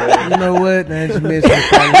 that shit, You know what? Now that you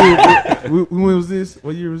mentioned it, When was this?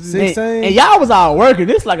 What year was this? 16? And y'all was all working.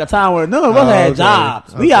 This like a time where none of us Oh, had okay.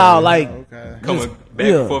 jobs. We Okay. all like, okay. Coming back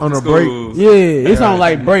Yeah. and forth On to a break. school. yeah, it's on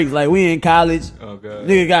like breaks. Like we in college. Oh god.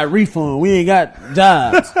 Nigga got refund. We ain't got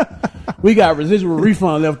jobs. We got residual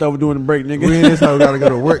refund left over during the break, nigga. We in this hoe gotta go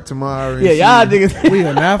to work tomorrow. and Yeah, y'all shit. niggas. We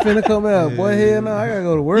are not finna come out. Boy, hell no. I gotta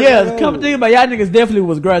go to work. Yeah, come think about y'all niggas definitely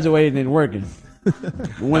was graduating and working.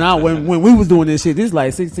 when we was doing this shit, this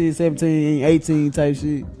like 16, 17, 18 type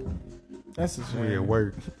shit. That's a We shame. at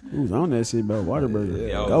work. We was on that shit, bro. Waterburger.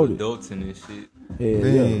 Yeah, I was Goated. adults in this shit. Hell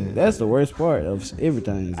yeah. Man. That's the worst part of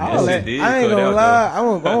everything. I That ain't shit did gonna cut out, lie.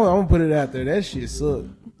 I'm gonna put it out there. That shit suck.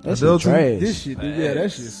 That shit Adulting? trash. This shit, dude, yeah,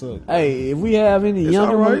 that shit suck. Hey, if we have any It's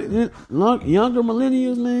younger alright. younger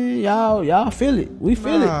millennials, man, y'all feel it. We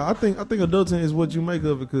feel it. Nah, I think adulting is what you make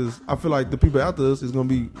of it because I feel like the people after us is gonna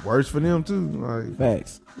be worse for them too. Like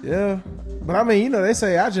Facts. Yeah, but I mean, you know, they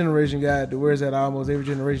say our generation got the worst out of almost every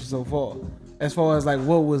generation so far. As far as like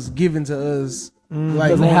what was given to us, like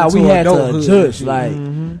Because of going how we into had to adulthood and adjust. shit.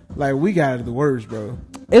 Like we got it the worst, bro.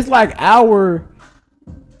 it's like our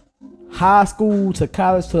high school to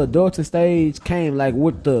college to adulting stage came like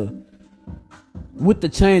with the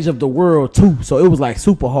change of the world too. So it was like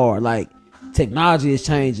super hard. Like technology is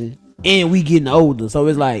changing and we getting older. So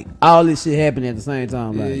it's like all this shit happening at the same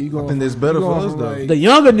time. Yeah, Like you going? think that's better for us, though. the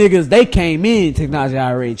younger niggas, they came in, technology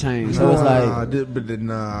already changed. So it's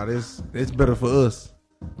like it's better for us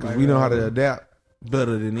because we know how to adapt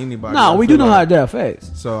better than anybody. no, I we feel do know how like. to adapt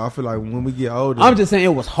fast. So I feel like when we get older, I'm just saying it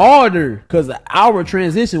was harder because our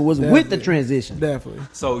transition was with the transition. Definitely.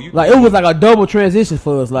 So you Like it was like a double transition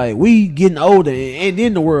for us. Like we getting older and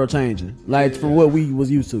then the world changing. Like from what we was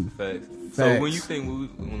used to. Facts. So Facts. when you think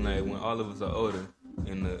when all of us are older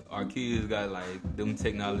and our kids got like them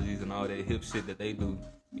technologies and all that hip shit that they do,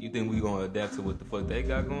 you think we gonna adapt to what the fuck they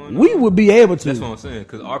got going on? We would be able to. That's what I'm saying.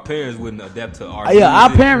 Because our parents wouldn't adapt to our Yeah, our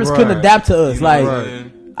music. parents Right. couldn't adapt to us. You know Like what I'm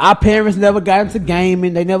saying? our parents never got into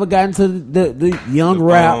gaming. They never got into the young The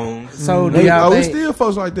rap. phones. So do They- y'all it's think? still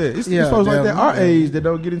folks like that. It's Yeah, folks like that our definitely. age that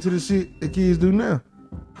don't get into the shit the kids do now.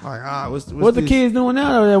 Like what's What the this? kids doing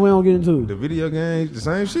now though that we don't get into? The video games, the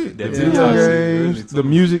same shit. The That video TikTok shit, games, really, too. the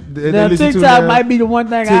music. That they Now listen to TikTok now. might be the one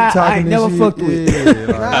thing TikTok I ain't and never shit. fucked with. Yeah,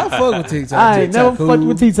 Nah, I fuck with TikTok. I ain't TikTok never cool. fucked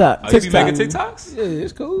with TikTok. Oh, you be making TikToks? Yeah,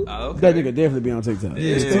 it's cool. Oh, okay. That nigga definitely be on TikTok.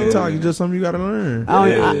 yeah, it's Yeah. TikTok is just something you gotta learn.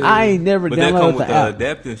 I ain't never But that come downloaded with the the app.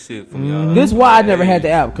 adapting shit from y'all. This is why I never had the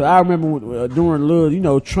app because I remember during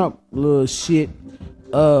little, Trump little shit,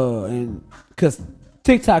 and because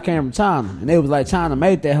TikTok came from China, and they was like China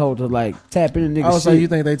made that hoe to like tap into niggas Oh, shit. so you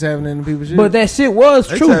think they tapping into people's shit? But that shit was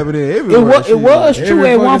They true. tapping in It everywhere. was shit. true Every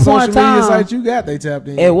at one fucking point in social media time. site you got, they tapped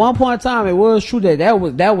in. At one point in time, it was true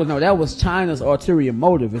that was China's ulterior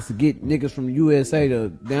motive is to get niggas from the USA to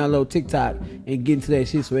download TikTok and get into that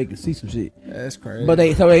shit so they can see some shit. That's crazy. But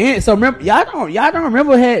so remember y'all don't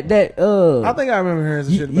remember had that I think I remember hearing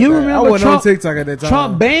some shit about you that. remember I wasn't Trump, on TikTok at that time.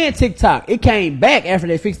 Trump banned TikTok. It came back after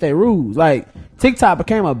they fixed their rules. Like TikTok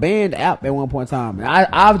became a banned app at one point in time. And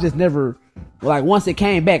I've just never like once it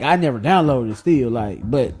came back, I never downloaded it still. Like,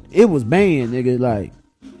 but it was banned, nigga. Like,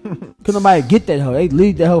 could nobody get that hoe? They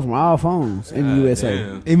leave that hoe from all phones in the USA.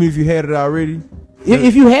 Damn. Even if you had it already.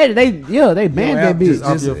 If you had it, they banned that bitch. just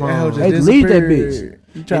off your phone. They deleted that bitch.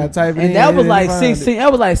 You try to type it in. And that was like find it. 16.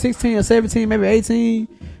 That was like 16 or 17, maybe 18.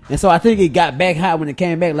 And so I think it got back hot when it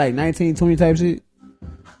came back, like 19, 20 type shit.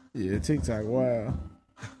 Yeah, TikTok, wow.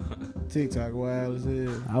 TikTok, wild as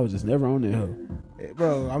hell. I was just never on that hoe. Hey,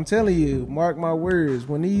 bro, I'm telling you, mark my words.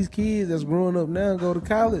 When these kids that's growing up now go to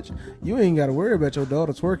college, you ain't got to worry about your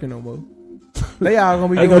daughter twerking no more. They all gonna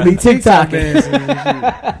be They doing gonna be TikTok TikToking. dancing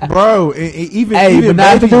and shit. Bro, and even Hey, even but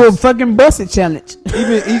now to do a babies, fucking busted challenge.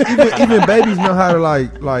 even babies know how to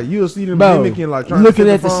like you'll see them Bro, mimicking like trying looking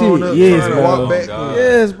to at flip the phone shit. up, Yes, trying to bro. walk back, God.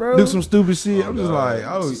 Yes, bro. do some stupid shit. I'm just God. like,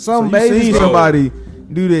 oh, Some so you babies seen go- somebody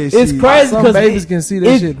do that It's shit. crazy Some because babies can see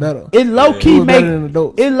that shit better. It low Do key it better than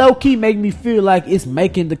adults. make me feel like it's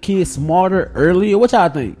making the kids smarter earlier. What y'all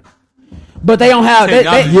think? But they don't have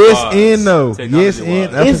Technology Yes wise. and no. Technology Yes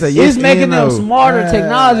and wise. I it's, say yes it's making and them no. smarter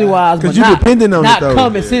technology wise, but 'Cause you not, depending on it, not though.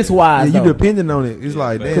 common sense wise. Yeah, you depending on it. It's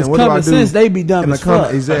like, Because damn, what do I common do? sense, they be dumb in a as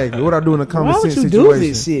fuck. exactly. What I do in a common Why would sense you do situation?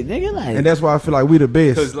 this shit, nigga? Like, And that's why I feel like we the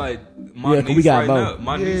Cause best. like my Yeah, 'cause we niece got right both. now,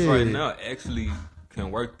 my niece Yeah. right now actually can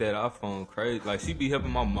work that iPhone crazy. Like she be helping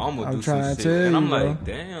my mama I'm do some trying to shit, tell and I'm you, like,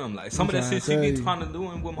 bro. damn, like some of that trying shit to she be tell you. trying to do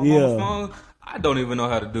with my Yeah. mama's phone, I don't even know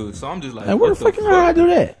how to do it. So I'm just like, and where the what fuck you know how to do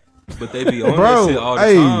that? But they be on that Bro, shit all the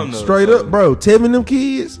hey, time. Though, straight so. up, bro. Tevin them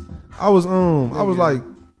kids, I was like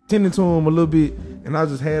tending to them a little bit, and I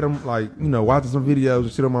just had them like watching some videos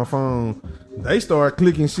and shit on my phone. They start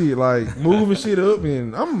clicking shit like moving shit up,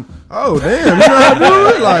 and I'm damn, you know how to do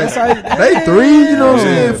it? Like they 3, you know what I'm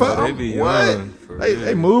saying? Yeah, Fuck, they be what? young, for They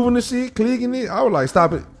real. moving the shit, clicking it. I was like,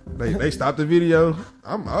 stop it. They stopped the video.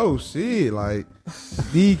 I'm shit, like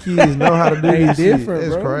these kids know how to do They this shit. different,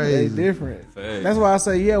 That's bro. crazy. They different. Facts. That's why I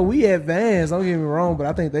say, yeah, we advanced. Don't get me wrong, but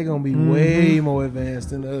I think they gonna be way more advanced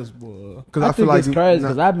than us, boy. Because I, I feel think like it's crazy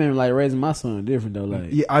because I've been like raising my son different though. Like,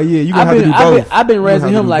 yeah, you gonna have to do both. I've been You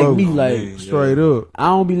raising gonna have him to like do both. me. Like, Yeah. Straight up. I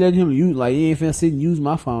don't be letting him use like you ain't finna sit and use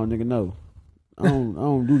my phone, nigga. No, I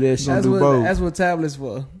don't do that shit. That's do what both. that's what tablets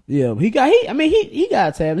for. Yeah, he got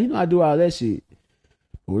a tablet. He know I do all that shit.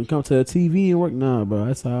 But when it comes to the TV and work, nah, bro,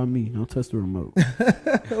 that's all me. Don't touch the remote.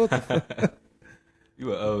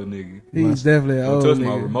 You an old nigga. He's definitely an Don't old touch my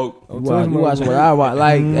nigga. remote. Don't You touch watch, my you watch what remote. I watch.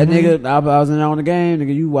 Like that nigga, I was in on the game.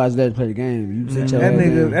 Nigga, you watch that and play the game. You sit your That ass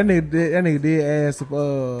nigga, down. that nigga did ask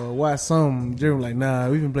to watch something. Jeremy like, nah,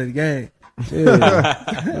 we can play the game.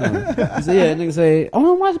 Yeah. He said, yeah, nigga say, I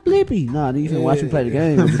want to watch Blippi. Nah, nigga, you finna watch me play the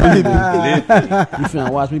game. You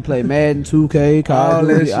finna watch me play Madden, 2K, Call All of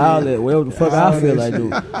that Duty, shit. all that. Whatever the fuck All I feel that like doing.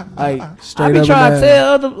 Like, I Straight be up trying and to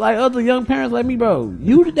down. tell other young parents like me, bro,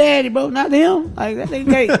 you the daddy, bro, not them. Like, that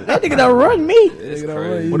nigga don't run me. It's Nigga don't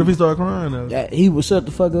crazy. run What if he start crying though? Yeah, he would shut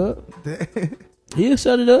the fuck up. He'll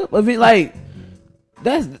shut it up. I mean, like,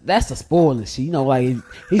 that's the spoiling shit. You know, like,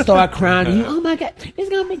 he start crying and you, oh my God, it's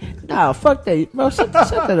gonna be, nah, fuck that. Bro, shut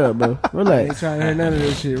that up, bro. Ain't Relax. trying to hear none of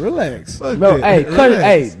this shit. Relax. Fuck Bro, that. hey, cut it.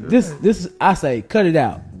 Hey, Relax. this I say, cut it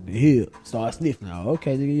out. Here, start sniffing. Oh,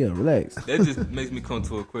 okay, nigga, yeah, relax. That just makes me come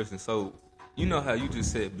to a question. So, you know how you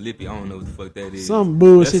just said Blippi? I don't know what the fuck that is. Some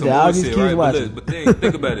bullshit That's some that all these bullshit, kids right? watching. But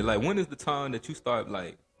think about it. Like, when is the time that you start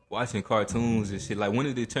like watching cartoons and shit? Like, when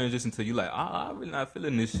did it transition to you like, I'm really not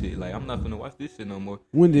feeling this shit. Like, I'm not gonna watch this shit no more.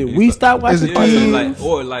 When did And we you stop As watching a cartoons? kid, like,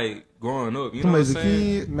 or like growing up. You know what I'm Somebody's a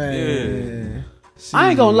saying? kid. Man. I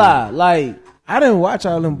ain't gonna lie, like, I didn't watch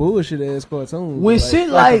all them bullshit ass cartoons. When shit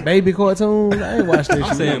like- the baby cartoons, I ain't watched that I'm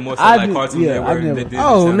shit. saying more so I like do- Cartoon yeah, Network. I've never- that Disney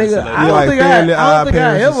Oh, Channel, shit nigga, like I that. don't like think Fairly I Odd don't think I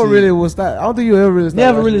Parents and ever shit. really was start. I don't think you ever really started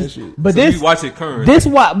never watching really. that shit. But So this, you watch it current. this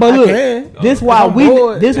why. But I look, can. this why I'm we.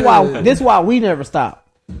 bored. This why we never stopped.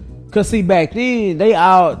 Cause see, back then they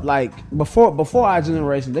all like before our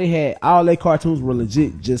generation, they had all their cartoons were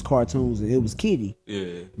legit just cartoons, and it was kiddie.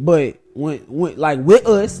 Yeah. But when like with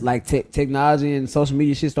us, like technology and social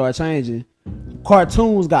media shit started changing,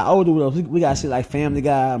 cartoons got older with us. We got shit like Family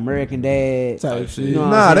Guy, American Dad. Type shit. You know what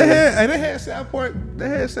Nah, I'm they saying? had South Park. They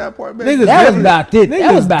had South Park back. Niggas That was about it. That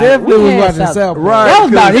Niggas was about definitely we was had watching South Park. Right. That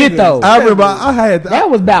was about it Niggas- though. I remember I had That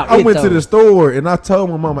was about I it, went to though. the store and I told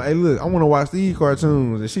my mama, "Hey, look, I want to watch these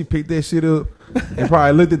cartoons," and she picked that shit up and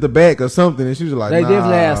probably looked at the back or something, and she was like, They nah,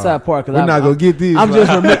 definitely had South Park. We're not gonna get this. I'm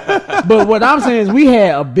just but what I'm saying is we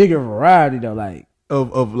had a bigger variety though. Like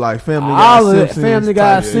of like Family Guy, all of it, Simpsons Family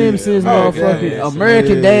Guy, type shit. Simpsons, Oh, motherfucking yeah,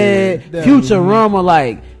 American yeah, Dad, definitely. Futurama,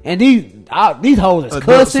 like, and these hoes is Adult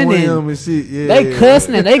cussing Swim and shit. Yeah, they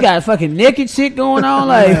cussing and they got fucking naked shit going on.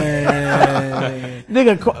 Like, Man.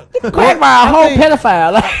 nigga, crack by a whole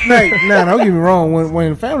pedophile. Like, Nah, don't get me wrong.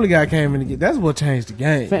 When Family Guy came in, that's what changed the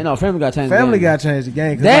game. Family Guy changed. Family the game. Guy changed the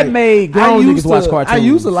game. 'cause, That like, made I grown used niggas watch to- cartoons. I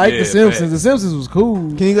used to like Yeah, The Simpsons. facts. The Simpsons was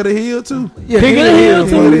cool. King of the Hill too. Yeah, King of the Hill,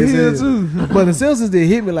 King of the Hill, Hill. But The Simpsons didn't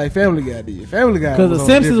hit me like Family Guy did. Family Guy because was the on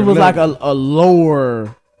a Simpsons different was like level. a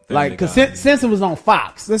lower, like, because Guy. Simpsons was on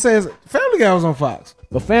Fox, Let's say Family Guy was on Fox.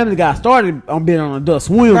 but Family Guy started on being on Adult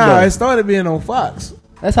Swim. Nah, though. it started being on Fox.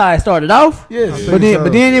 That's how it started off. Yes. But then, so.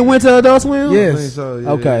 but then it went to Adult Swim. Yes. I think so,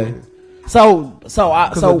 yeah. Okay. So Because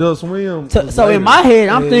Adult Swim. so was in later. my head,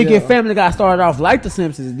 I'm Yeah, thinking yeah. Family Guy started off like The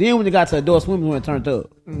Simpsons. And then when it got to Adult Swim, is when it turned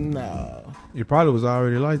up. No. It probably was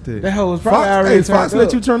already like that. That hoe was probably Fox, already hey, Fox turned let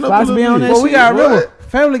up. you turn up Fox a be little on bit. that Well, we shit. gotta remember, What?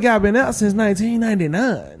 Family Guy been out since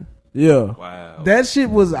 1999. Yeah. Wow. That shit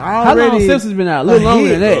was How long already Simpsons been out? A little a longer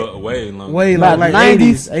hit. than that. Way longer. way About like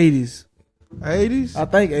 90s. 80s. 80s? I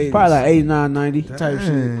think 80s. Probably like 89, 90. type shit.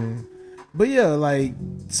 Dang. But yeah, like,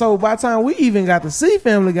 so by the time we even got to see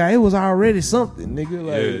Family Guy, it was already something, nigga.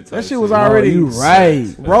 Like, Yeah, that type shit was shit. already Oh, you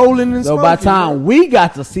right. rolling and So smoking. by the time bro. we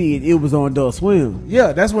got to see it, it was on Adult Swim.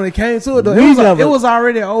 Yeah, that's when it came to it. Though. We never- It was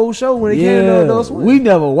already an old show when it came to Adult Swim. we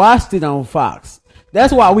never watched it on Fox.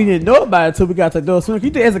 That's why we didn't know about it until we got to Adult Swim.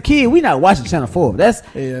 You think as a kid, we not watching Channel 4. That's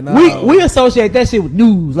Yeah, nah. we associate that shit with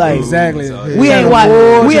news. Like Exactly. Yeah. we ain't Channel watching.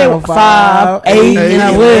 4, We Channel ain't 5, 8,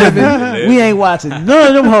 and 11. We ain't watching none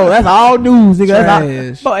of them hoes. That's all news, nigga. That's all,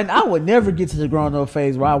 Trash. but and I would never get to the grown up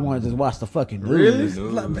phase where I want to just watch the fucking news. Really?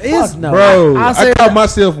 It's, Fuck no. Bro, I I, said- caught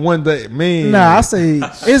myself one day, man. Nah, I say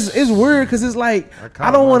it's weird because it's like caught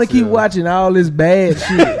I don't want to keep myself. watching all this bad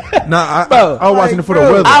shit. Nah, Bro, I was watching it for the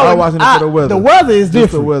bro, weather. I was watching it for the weather. The weather is Just the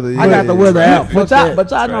different. weather, I got the weather out. Fuck that.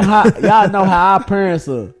 But y'all know how our parents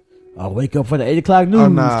are. I wake up for the 8 o'clock news. Oh,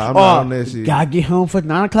 nah, I'm not on that shit. Gotta get home for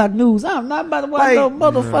 9 o'clock news. I'm not about to watch Like, no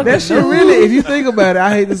motherfucker. That shit really, if you think about it,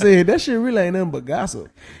 I hate to say it, that shit really ain't nothing but gossip.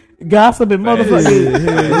 gossip and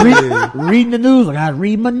motherfucker Yeah. reading the news. Like I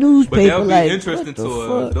read my But newspaper. that would be like interesting what to the an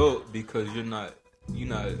fuck? adult because you're not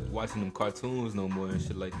watching them cartoons no more and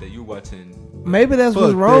shit like that. You're watching. Maybe that's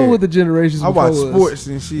what's Fuck wrong that. with the generations I before watch us. sports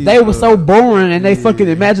and shit. They were so boring and they fucking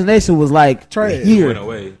imagination was like Trash. Went here.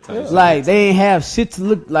 away. type shit. Like they ain't have shit to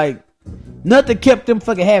look like. Nothing kept them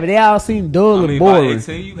fucking happy. They all seemed dull I and mean, by boring.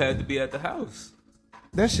 18, you had to be at the house.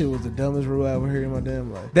 That shit was the dumbest rule I ever heard in my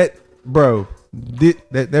damn life. that, bro.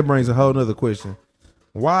 That brings a whole nother question.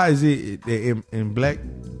 Why is it that in black,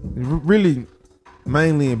 really,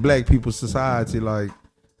 mainly in black people's society, like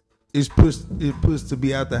it's pushed to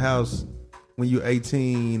be out the house when you're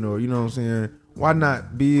 18 or you know what I'm saying? Why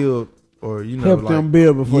not build or you know Help like, them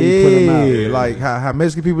build before you put them out. Yeah, like how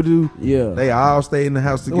Mexican people do. Yeah. They all stay in the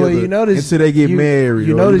house together Well, you notice until they get married.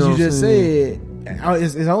 You or, notice know you what I'm just saying? said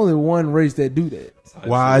it's only one race that do that. Type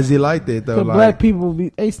Why shit. is it like that though? Because Like, black people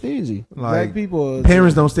be stingy. Black like people, are-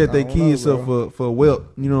 parents don't set their I don't know, kids up bro. for wealth.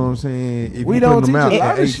 You know what I'm saying? If We you don't putting them teach out a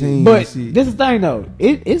lot at of shit. 18, But shit. this is the thing though.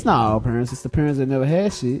 It's not all parents. It's the parents that never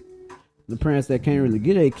had shit. The parents that can't really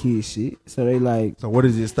get their kids shit. So they like So what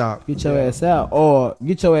does it stop? get your ass out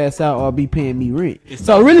or be paying me rent. It's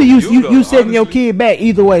So not really for you you, though, setting your honestly. kid back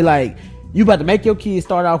either way. Like you about to make your kid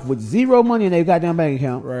start off with zero money in their goddamn bank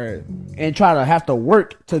account right? and try to have to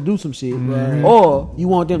work to do some shit. Right. Or you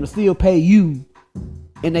want them to still pay you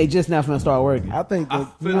and they just not finna start working. I think I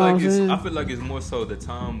that, feel You know like what I'm saying? I feel like it's more so the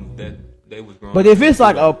time that they was growing. But up if it's in.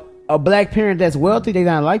 like a black parent that's wealthy, they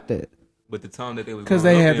not like that. But the time that they was 'Cause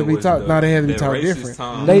growing they up had to in be was taught- no, they had to be that taught racist different.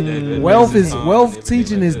 time, They- that wealth racist is time and wealth everything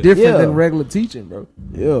teaching like is that. different Yeah. than regular teaching, bro.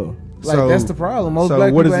 Yeah. Like So- that's the problem. Most so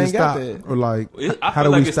black what people does it ain't got stop? that. Or like, I how feel do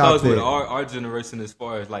like we it stop starts with that? our generation as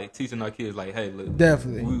far as like teaching our kids, like, hey, look,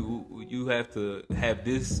 Definitely. you have to have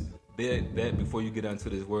this, that before you get out into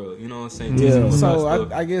this world. You know what I'm saying? Yeah. Teach them about So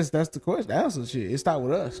stuff, I guess that's the question. The answer shit. It start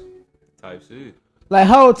with us. type shit. Like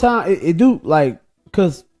whole time it do like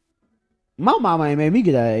cause my mama ain't made me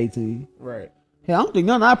get out at 18. Right. Hell, I don't think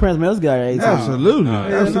none of our parents made us get out at 18. Absolutely, No.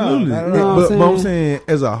 absolutely. No, no, no. But You know what I'm I'm saying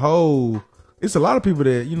as a whole, it's a lot of people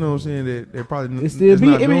that, you know what I'm saying, that they're probably It still be.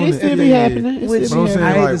 not I mean, doing it still be happening. It Which still But be I'm saying,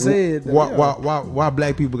 I hate like, to say it, why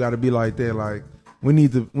black people got to be like that? Like, we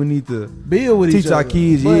need to build with each teach our other.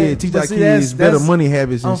 kids, teach our see, kids better money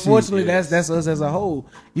habits. And Unfortunately, shit. that's us as a whole.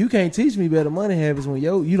 You can't teach me better money habits when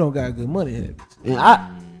you don't got good money habits. And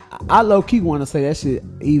I low key want to say that shit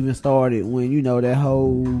even started when that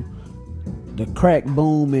whole the crack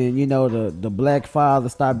boom and the black father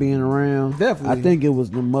stopped being around. Definitely. I think it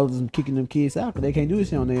was the mothers kicking them kids out because they can't do this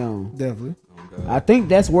shit on their own. Definitely. I think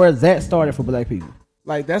that's where that started for black people.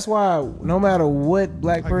 Like that's why no matter what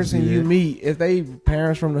black I can person see you that. meet, if they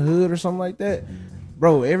parents from the hood or something like that,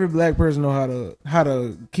 bro, every black person know how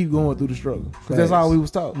to keep going through the struggle. Because that's all we was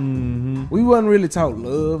taught. Mm-hmm. We wasn't really taught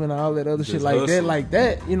love and all that other Just shit like hustle.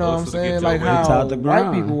 that. You know what I'm Hustle to get saying? your Like way. how Taught to white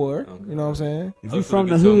grind. people were. Okay. You know what I'm saying? If you Hustle from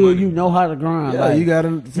to the get your hood, money. you know how to grind. Yeah, like, you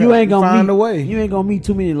gotta you ain't gonna find meet, a way. You ain't gonna meet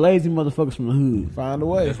too many lazy motherfuckers from the hood. Find a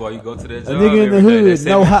way. That's why you go to that A job. nigga in the every day. hood That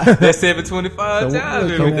know how. That 725 job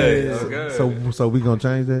every day. Okay. So we gonna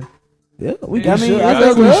change that? Yeah, we. Yeah, I mean, should. I I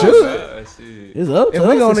think think we we should. Shit. It's up to If us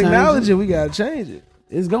we to gonna change acknowledge it, we gotta change it.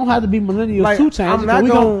 It's gonna have to be millennials Like, to change. I'm it,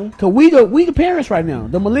 not cause we the parents right now,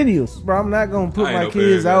 the millennials. Bro, I'm not gonna put I ain't my no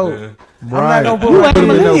kids parent out. out there. I'm not gonna put You my ain't a kids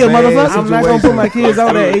millennial, motherfucker. I'm not gonna put my kids out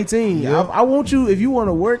at Let's do it. 18. Yep. I want you, if you want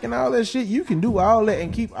to work and all that shit, you can do all that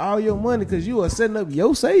and keep all your money because you are setting up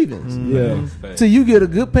your savings Yeah. Fact. till you get a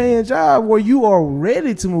good paying job where you are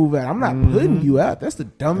ready to move out. I'm not putting you out. That's the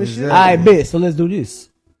dumbest shit. I bet. So let's do this.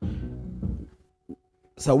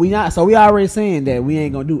 So we already saying that we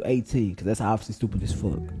ain't gonna do 18 because that's obviously stupid as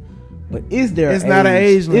fuck. But is there? It's not an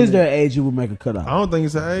age limit. Is there an age you would make a cutoff? I don't think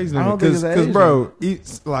it's an age I don't limit. think it's an Because, age bro,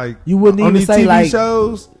 it's like You wouldn't on even these say, TV like-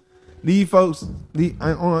 shows. These folks, I ain't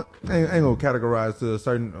gonna categorize to a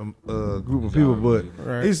certain group of people, but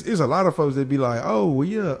Right. it's a lot of folks that be like, oh, well,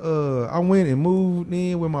 yeah, I went and moved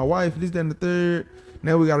in with my wife, this, that, and the third.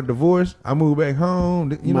 Now we got a divorce. I moved back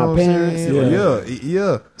home. You My know what I'm parents, saying?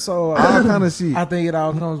 Yeah. So All kind of shit. I think it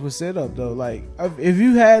all comes with setup though. Like if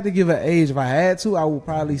you had to give an age, if I had to, I would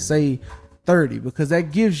probably say 30 because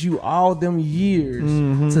that gives you all them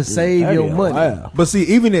years to save 30, your money. wow. But see,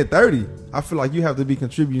 even at 30, I feel like you have to be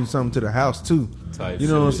contributing something to the house too. Type You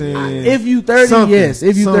know what I'm shit. saying? If you 30, Something, yes.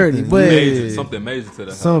 If you 30, something, but Major, Yeah. something major to the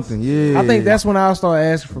house. Something, yeah. I think that's when I'll start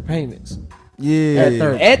asking for payments. yeah. at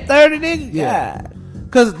 30. At 30, nigga. Yeah. Yeah.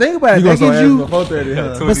 Cause think about it, You that gonna gives start asking you. before 30,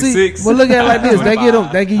 huh? But see, 26. but look at it like this. They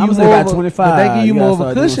get you I'ma say more about of a, 25. but they give you You more gotta of a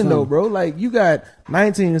start doing cushion though, something. bro. Like you got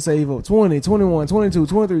 19 to save up, 20, 21, 22,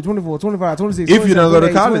 23, 24, 25, 26. If you don't go to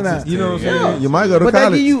 28, college, 29. you know what I'm Yeah. saying? You might go to But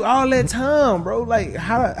college. they give you all that time, bro. Like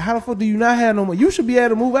how the fuck do you not have no money? You should be able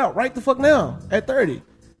to move out right the fuck now at 30.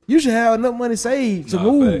 You should have enough money saved to Nah,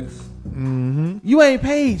 move. facts. You ain't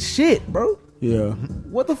paid shit, bro. Yeah.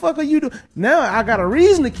 What the fuck are you doing? Now I got a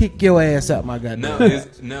reason to kick your ass out, my goddamn. Now,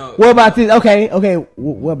 now What about this? Okay.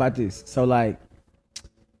 What about this? So like,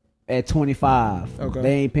 at 25, Okay.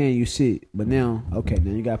 they ain't paying you shit. But now, okay,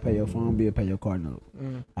 now you gotta pay your phone bill, pay your car note.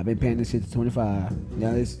 I've been paying this shit to 25.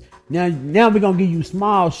 Now we gonna give you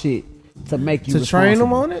small shit to make you To train them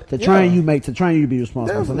responsible. on it? To train Yeah. you to be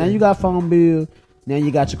responsible. So now Definitely. you got phone bill. Now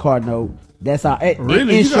you got your car note. That's our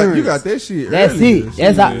Really? insurance. You got that shit. That's early. it.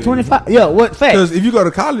 That's our 25. Yeah. What fact? Because if you go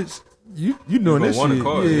to college, you doing gonna that want a shit.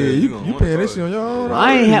 car, Yeah, yeah, you you gonna you want a paying that car. shit on your own.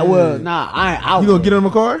 I ain't had. Well, Yeah. nah. I You gonna get on my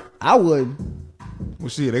car? I would. Well,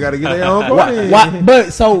 shit, they got to get their own car. Why, then. why,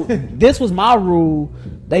 but so this was my rule.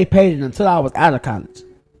 They paid it until I was out of college.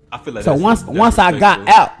 I feel like So that's once I got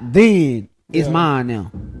respectful. out, then it's mine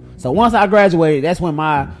now. So once I graduated, that's when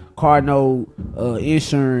my car note,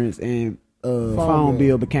 insurance, and phone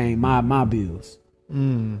bill became my bills.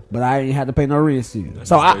 But I didn't have to pay no rent still.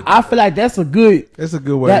 So I feel like that's a good. That's a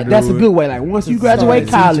good way. to do That's a it. good way. Like once you graduate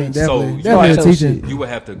Start college, teaching, definitely, So- definitely Start teaching. your You would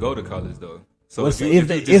have to go to college though. So what's- you if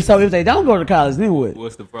they don't go to college, then what?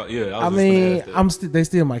 what's the problem? Yeah, I was just mean, gonna ask that. they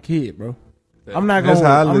still my kid, bro. I'm not That's gonna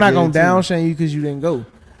how I I'm look not at gonna it, too. down shame you because you didn't go.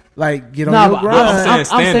 Like get on No, your but grind. I'm saying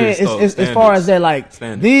standards, though, as far standards. as that, like,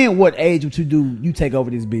 Standards. then what age would you do? You take over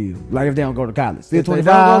this bill, like if they don't go to college, still If they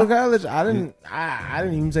 25. don't go to college, I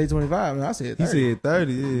didn't even say 25. Man, I said 30. He said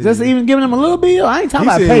 30. Yeah. Just even giving them a little bill. I ain't talking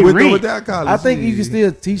He about said pay with or rent. without college. I think you yeah. can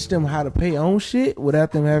still teach them how to pay on shit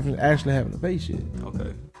without them actually having to pay shit.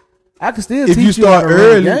 Okay. I can still If teach you start how to run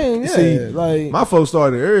early, the game, yeah. see, like my folks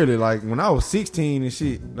started early. Like when I was 16 and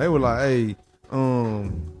shit, they were like, "Hey,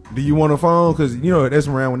 do you want a phone?" Because you know that's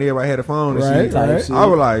around when everybody had a phone and Right, shit. right. I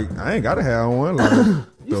was like, I ain't gotta have one. Like, You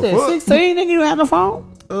the said fuck? 16, nigga, you don't have no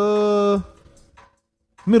phone.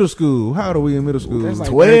 Middle school. How old are we in middle school? That's like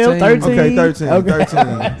 12, 13. Okay, 13. Okay.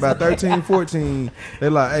 13. About 13, 14. They're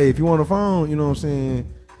like, hey, if you want a phone, you know what I'm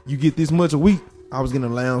saying? You get this much a week. I was getting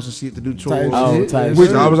allowance and shit to do chores. Type Which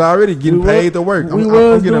shit. I was already getting paid to work. we I'm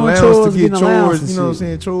was getting doing allowance chores, to get getting allowance chores. and You know what I'm shit.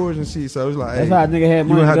 saying? Chores and shit. So it's like, That's hey, how a nigga had you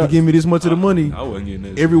money. gonna have to go- give me this much of the money I wasn't getting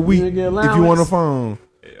that. every week You get if you allowance? want a phone.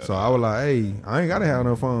 So I was like, hey, I ain't gotta have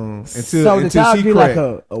no phone until So did y'all she get like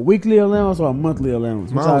cracked. a weekly allowance or a monthly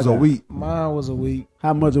allowance? What Mine was y'all a got? week. Mine was a week.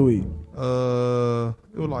 How much a week? It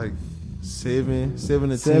was like $7 to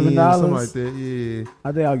 $10, $7? something like that. Yeah.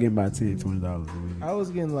 I think I'll get about $10-20 a week. I was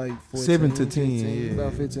getting like 14, 7 to 10, 15, yeah.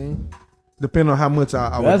 about 15. Depending on how much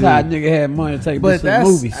I would That's do. how a nigga had money to take But bitches to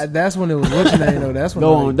movies. that's when it was what you name though. That's when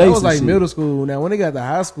Go like, on that dates was and like shit. middle school. Now when it got to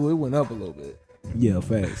high school, it went up a little bit. Yeah,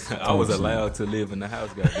 facts. I was allowed to live in the house,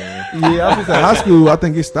 goddamn. Yeah, I was at high school. I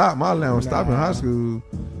think it stopped. My allowance stopped in high school.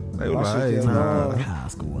 They were My like, shit hey, kept nah. going. High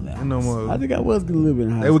school allowance. No more. I think I was gonna live in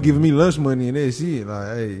high They school. were giving me lunch money and that shit. Like,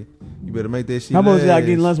 hey, you better make that shit. How much y'all last.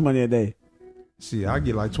 getting lunch money a day? Shit, I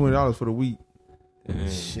get like $20 for the week. Damn.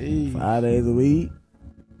 Shit. 5 days a week.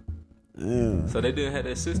 Yeah. So they didn't have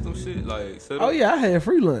that system shit like set up? Oh yeah, I had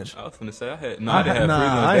free lunch. I was finna say I had I didn't have Nah, free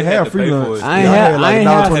lunch. I They ain't had have to free pay for lunch. it. I ain't Yeah, I had, had I like ain't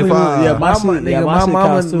had free $1.25. lunch. Yeah, my My, shit, yeah, nigga, my shit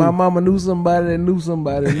cost too. my mama knew somebody that knew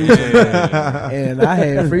somebody that knew somebody. And I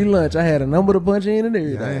had free lunch. I had a number to punch in and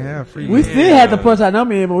everything. I ain't have free We lunch. still had to punch our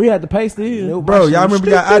number in, but we had to pay still. Nope, Bro, my y'all shit remember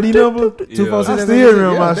your ID number? Yeah. I 247. still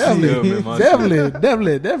remember my definitely. shit. Yeah, man, my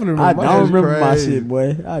Definitely remember I my don't shit. remember my crazy. shit,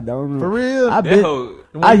 boy. I don't remember. For real? I That bet. whole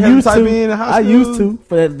When I you had used type to. in high I used school? to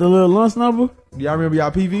for that, the little lunch number. Y'all remember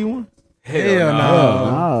y'all PV one? Hell no.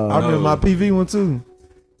 Oh, I remember No. my PV one too.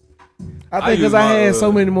 I I think because use I my, had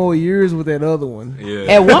so many more years with that other one.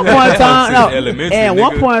 Yeah. At one point in time, no, Elementary, at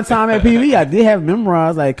one nigga. point in time at PV, I did have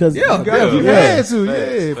memorized, like, cause Yeah, You got- you Yeah. had to,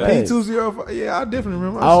 Facts, yeah. facts. P205. Yeah, I definitely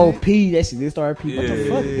remember my oh shit. P, that shit did start P. What the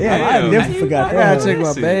Yeah. fuck? Yeah. Yeah, I Damn. never How forgot I you that. gotta check my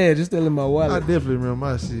That's it. badge. It's still in my I wallet. definitely remember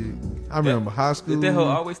my shit. I remember high school. Did that hoe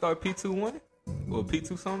always start P21 or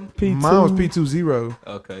P2 something? P2. Mine was P20.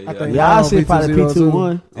 Okay, I yeah. think- Y'all Mine shit probably P202.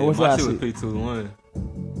 P21. Yeah, Or what's my y'all shit was shit? P21.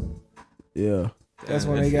 Yeah. That's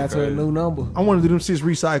Damn, when that they got shit to a crazy. new number. I want to do them shits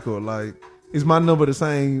recycled. Like, is my number the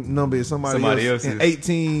same number as somebody else? else's. And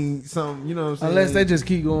 18 something, you know what I'm saying? Unless they just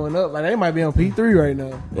keep going up. Like they might be on P3 right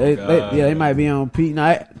now. They might be on P.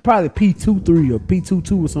 Nah, probably P23 or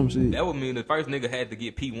P22 or some shit. That would mean the first nigga had to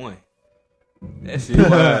get P1. That shit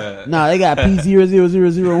wild. Nah, they got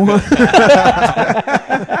P00001.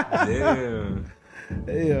 Damn.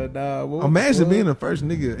 Hell nah. What Imagine the being fuck? the first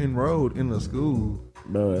nigga enrolled in a school.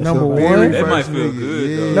 Bro, that's Number so- one? That might first feel nigga, good,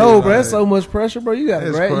 yeah, though. No, bro, like- that's so much pressure, bro. You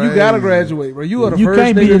gotta That's you gotta crazy. graduate, bro. You are the You first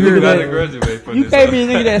can't be nigga the here. nigga You that- gotta graduate from You this. can't be a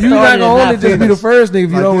nigga that You not started gonna and only not just be the finished. first nigga if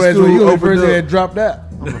you Like don't this graduate. school You gonna be the opened first nigga up. that dropped out.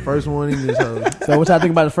 I'm the first one in this hoe. So what y'all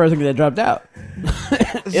think about the first nigga that dropped out?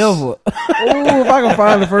 Ever. Ooh, if I can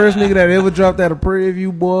find the first nigga that ever dropped out of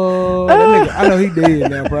preview, boy, that nigga, I know he dead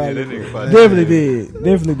now, Yeah, probably. that nigga probably Definitely did.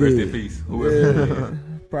 Definitely Rest in did. peace. Whoever. Yeah.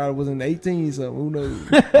 Probably was in 18 something. Who knows?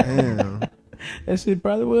 Damn. That shit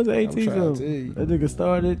probably was 18 trying to something. tell you. That nigga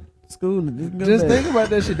started school and didn't go Just back. think about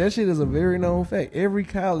that shit. That shit is a very known fact. Every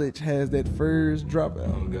college has that first dropout.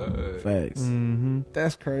 Oh god. Facts. Mm-hmm.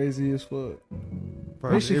 That's crazy as fuck.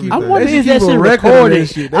 Probably should keep- everything. I They wonder should if that keep a shit record of recorded. that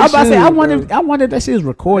shit. They I was about to say, should, I wonder bro. if that shit is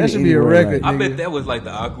recorded. That should be a anywhere, record. like- I Nigga. bet that was like the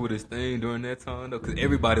awkwardest thing during that time though, because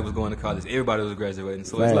everybody was going to college, everybody was graduating.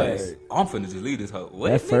 So it's Facts. like, I'm finna just leave this hoe. What?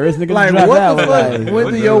 That first nigga Like, dropped what out the was fuck like, went what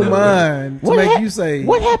through your the- mind to What make hap- you say,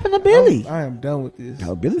 what happened to Billy? I am done with this.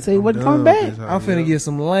 Oh, Billy said he wasn't coming Done back. with this hoe, I'm finna yeah. get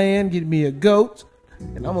some land, get me a goat,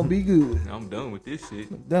 and I'm gonna be good. I'm done with this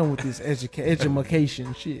shit. Done with this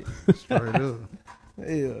education shit. Straight up.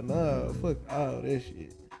 Hell nah, fuck all that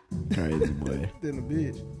shit. Crazy boy. Then a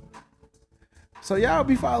bitch. So y'all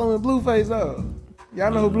be following Blueface though.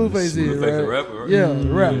 Y'all know who Blueface is, Blueface right? the rapper, right? Yeah, the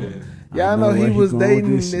rapper. Y'all I know know he where he was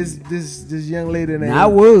going with dating this this young lady named I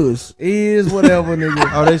was. is whatever nigga.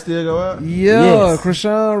 Oh, they still go out? Yeah, Yes.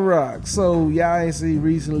 Krishan Rock. So y'all ain't see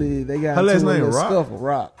recently they got Her last into a name little Rock? scuffle.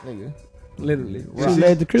 Rock, nigga. Literally. She Rock.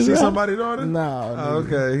 led to Chris She Rock? somebody's daughter? Nah, Oh,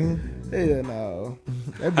 nigga. okay. Hell no.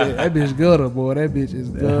 That bitch gutter, boy. That bitch is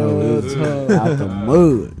gutter. Out the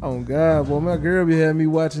mud. Oh God, boy, my girl be having me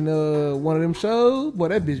watching one of them shows. Boy,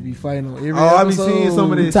 that bitch be fighting on every Oh, I be episode. seeing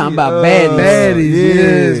some of You this talking shit. about baddies. Baddies, yeah,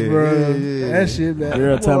 yes, bro. yeah, yeah. That shit, that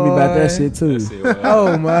Girl, tell me about that shit too. That shit wild.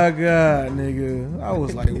 Oh my God, nigga! I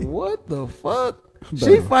was like, what the fuck?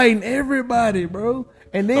 She fighting everybody, bro.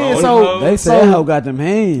 And then Oh, so no. They say that hoe got them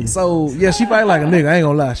hands. so yeah, she fight like a nigga. I ain't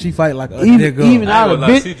gonna lie, she fight like a Even nigga. even I all ain't the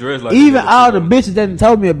gonna lie, she dressed like a even nigga, all too, the though. bitches that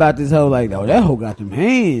told me about this hoe like, oh, that hoe got them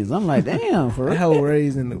hands. I'm like, damn, for that real. hoe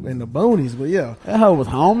raised in the bonies, but yeah, That hoe was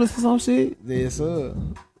homeless or some shit, yes sir.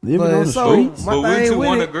 living But on the so- streets. My But wouldn't thing you with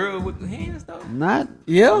want a it- girl with hands though? Not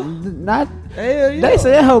Yeah, not. hell yeah. They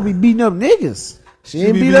say that hoe be beating up niggas. She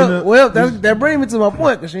ain't be beat beating up. up- Well, that brings me to my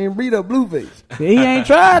point because she ain't beat up Blueface. He ain't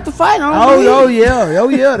tried to fight on Oh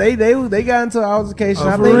yeah. They got into an altercation. Oh,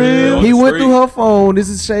 I for think real? he On the went through street. her phone. This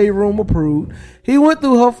is Shade Room approved. He went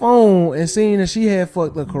through her phone and seen that she had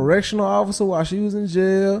fucked a correctional officer while she was in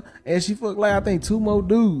jail, and she fucked like I think 2 more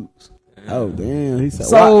dudes. Oh damn! He said,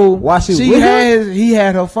 So why she he with her?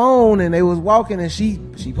 had her phone and they was walking and she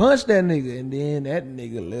punched that nigga and then that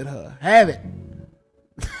nigga let her have it.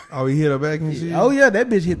 Oh, he hit her back and shit. Oh yeah, that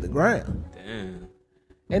bitch hit the ground. Damn.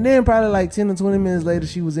 And then probably like 10 or 20 minutes later,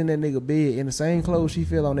 she was in that nigga bed in the same clothes she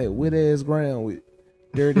fell on that wet ass ground with.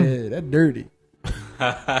 Dirty. That dirty.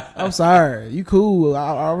 I'm sorry. You cool.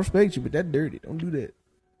 I respect you, but that dirty. Don't do that.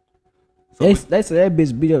 They say that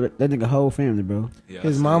bitch beat up that nigga whole family, bro. Yeah,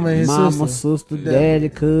 His I mama and his Mama, sister. sister, daddy,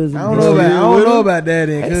 cousin. I don't know about. I don't know about that.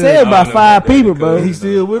 And They cousin. said about I don't know 5 about that, people, bro. cuz. He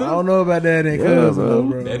still with I her? don't know about that and Yeah, cousin, bro.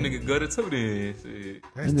 bro. That nigga gutter too then. Shit.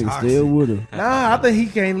 That's That nigga toxic. still with her. Nah, I think he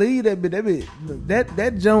can't leave that bitch.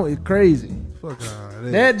 That joint is crazy. Fuck all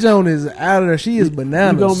that. That joint is out of there. She is You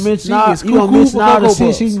bananas. gonna mention She all, is you gonna cuckoo mention for all the Cocoa shit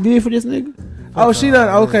Puffs. she did for this nigga? Oh, she done.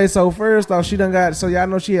 Okay, so first off, she done got. So y'all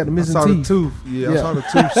know she had a I missing saw the teeth. tooth. Yeah, I Yeah. saw the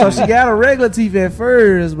tooth. So she got a regular teeth at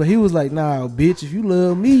first, but he was like, "Nah, bitch, if you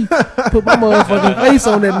love me, put my motherfucking face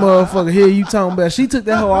on that motherfucker." Here you talking about? She took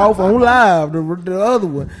that hoe off on live. The other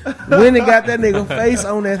one went and got that nigga face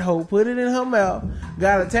on that hoe, put it in her mouth,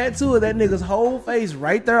 got a tattoo of that nigga's whole face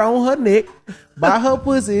right there on her neck. By her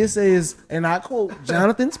pussy, it says, and I quote,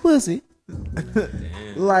 "Jonathan's pussy."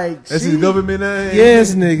 Like That's she- his government name?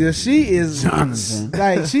 Yes, nigga. She is Jonathan.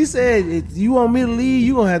 like she said. If you want me to leave,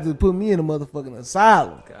 you gonna have to put me in a motherfucking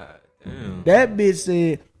asylum. God damn. That bitch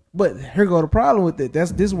said, but here go the problem with it.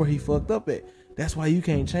 This is where he fucked up at. That's why you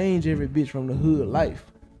can't change every bitch from the hood life.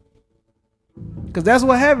 Cause that's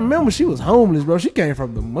what happened. Remember, she was homeless, bro. She came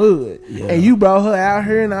from the mud, Yeah. and you brought her out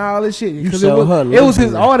here and all this shit. Cause showed her it was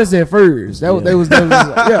his love. artist at first. That was, Yeah. they was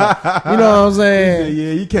yeah. You know what I'm saying?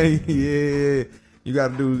 Yeah, you can't. Yeah, you got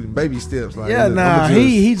to do baby steps. Like, Yeah, look, nah, I'ma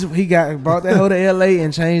just- he got brought that hoe to LA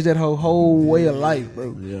and changed that whole way of life,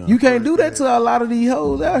 bro. Yeah. You can't do that to a lot of these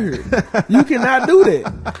hoes out here. You cannot do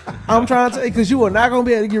that. I'm trying to tell you, because you are not gonna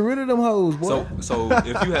be able to get rid of them hoes, boy. So if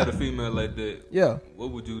you had a female like that, Yeah.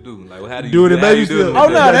 what would you do? Like, how do you Do it in how baby you dealing steps. with Oh,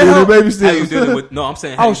 no, that? that do it hoe- in baby How you steps. dealing with? No, I'm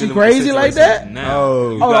saying. Oh, how you she dealing with the crazy like situation that? Now. Oh.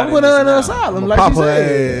 You Oh, got I'm it putting her in now. an asylum, I'ma like pop she her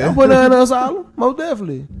said. ass. I'm putting her in an asylum, most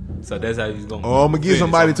definitely. So that's how you gonna. Oh, I'm gonna get finish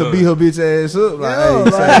somebody on to her. beat her bitch ass up. Like, Yeah,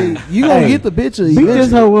 hey, like, you gonna Hey, get the picture. Beat this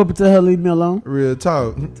eventually. hoe up and tell her leave me alone. real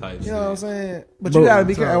talk. Type You know what I'm shit. saying? But But- you gotta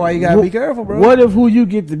be careful. Why you gotta be careful, bro? What if who you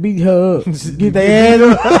get to beat her up, get their ass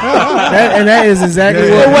up? That is exactly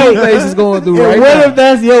Yeah. what Face is going through And right what now. if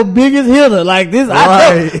that's your biggest hitter? Like this,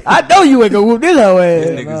 Right. I know you ain't gonna whoop this hoe This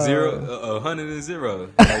ass. nigga no. 100 and 0.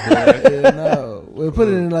 Like that. Yeah, no. Well, put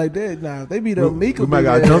it in like that. Nah, if they beat up Mika. We might big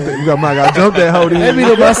got ass. jump that. We might got jump that hoe. They Then. beat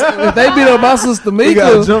up my, if they beat up my sister We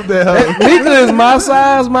gotta Mika, jump that hoe. Mika is my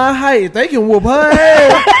size, my height. If they can whoop her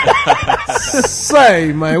ass,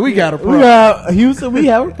 say, man, we got a We problem. got Houston. We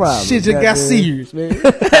have a problem. Shit just got Goddamn. serious, man.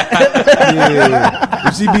 Yeah.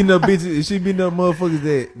 If she beating up bitches, if she beating up motherfuckers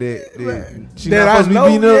that she That not I supposed to be know,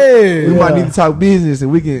 beating up, yeah. we might Yeah. need to talk business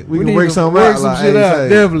and we can need work to something work out. some Like, shit hey, out, say,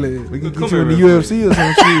 definitely. we can Come get you in the here real UFC or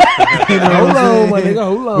some shit. You know what Hold I'm on, saying? my nigga,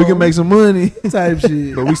 hold on. We can make some money, Type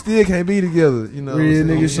shit. but we still can't be together. You know, what Real I'm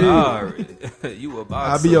nigga saying? shit. Sorry. You a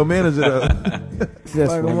boxer. I'll be your manager though. That's Like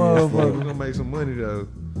a funny as motherfucker. fuck. We're gonna make some money though.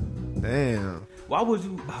 Damn, Why would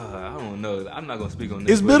you? I don't know. I'm not gonna speak on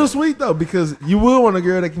this. it's but- bittersweet though because you would want a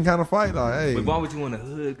girl that can kind of fight. Like, hey, But why would you want a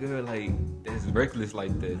hood girl like that's reckless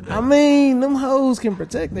like that? I mean, them hoes can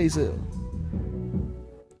protect themselves.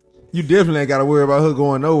 you definitely ain't got to worry about her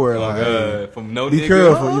going nowhere. Oh, Like, hey, from no be nigga.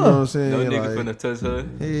 careful. You know what I'm saying? No nigga Like, finna touch her.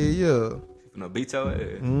 yeah, yeah. Finna beat your ass.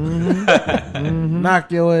 Mm-hmm.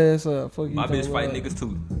 Knock your ass up. Fuck you. My bitch talking fight about. niggas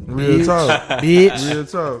too. Real Bitch. talk. Bitch. Real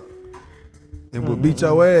talk. And we'll beat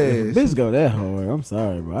your ass. Bitch go that hard. I'm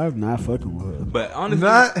sorry, bro. I'm not fucking with her. But honestly,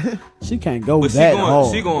 Not. She can't go but that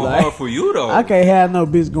hard. she going Like, hard for you though. I can't have no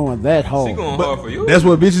bitch going that hard. She going But hard for you. That's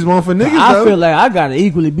what bitches want for niggas I though. feel like I gotta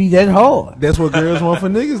equally be that hard. That's what girls want for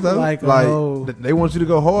niggas though. Like Like, a hoe. they want you to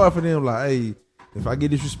go hard for them. Like, hey, if I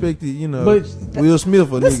get disrespected, you know, But Will Smith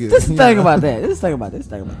for This niggas. this you thing know? about that. This thing about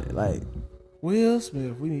that. Like Will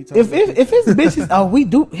Smith. We need to talk if about if it's bitches, oh we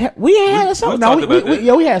do we ain't had a show. we No, talked about that.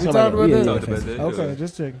 yeah, we had We some talked about that. Yeah, Talked about yeah. that. this. Okay,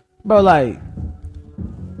 just checking. Bro, like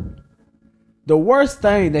the worst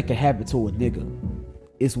thing that can happen to a nigga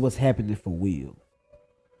is what's happening for Will.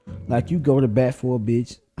 Like you go to bat for a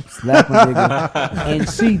bitch, slap a nigga, and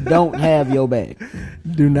she don't have your back.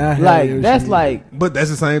 Do not have Like your that's shit. like But that's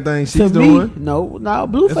the same thing to she's me. doing. No,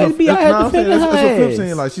 That's Blueface what- be out that's- here no, I'm saying defending that's what her Flip's ass.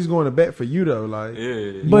 saying. Like she's going to bat for you though. Like, Yeah.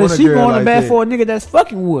 You But want a she girl going to like bat that. for a nigga that's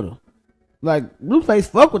fucking with her. Like Blueface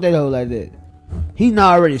fuck with that hoe like that. He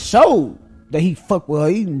not already showed that he fuck with her.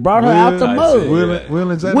 He brought her out the I mud. see.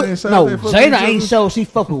 Will and Jada What- ain't showed no, they fuck with Jada each ain't other? showed she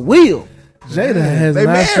fuck with Will. Jada has They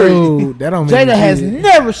not married. showed. That don't mean Jada has shit.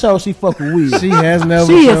 never showed she fuck with Will. She has never.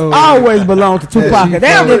 She has showed always belonged to that Tupac. she And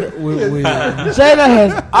that fucked nigga- with Will. Jada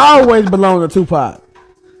has always belonged to Tupac.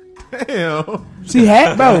 Damn. She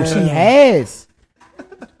had, bro. She has.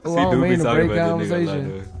 Oh, See, I don't dude mean be to talking break about that nigga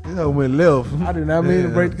conversation. like This hoe went left. I do not mean to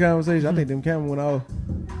Yeah. break the conversation. I think them cameras went off.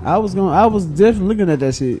 I was definitely looking at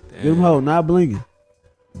that shit. Them hoe not blinking.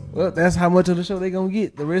 Well, that's how much of the show they gonna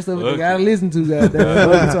get. The rest of it they Okay. gotta listen to. Goddamn,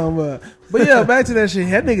 what you talking about? But yeah, back to that shit.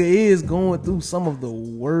 That nigga is going through some of the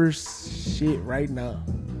worst shit right now.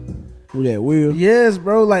 Who that Will? Yes,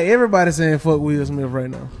 bro. Like everybody saying fuck Will Smith right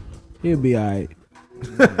now. He'll be alright. He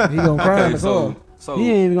gonna cry in Okay, the so car. so He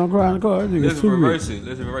ain't even gonna cry in the car. That nigga's let's too reverse rich. it.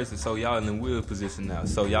 Let's reverse it. So y'all in the Will position now.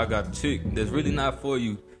 So y'all got a chick that's really not for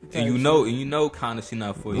you, and you know, kind of she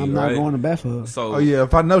not for you, I'm right? not going to bat for her. So Oh yeah,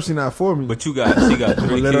 if I know she not for me, but she got I'm 3 gonna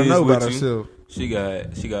kids let her know with about you. herself. She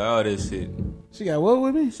got all that shit. She got what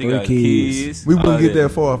with me? She 3 got kids. kids. We all wouldn't get that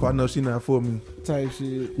far if I know she not for me. Type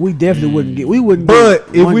shit. We definitely wouldn't get. We wouldn't. But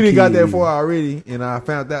get if one we didn't got that kid. far already, and I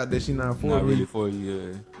found out that she not for Not me, really for you.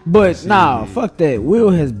 Yeah. But nah, fuck that. Will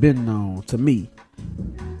has been known to me.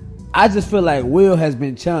 I just feel like Will has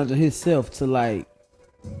been challenging himself to like,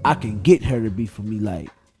 I can get her to be for me. Like,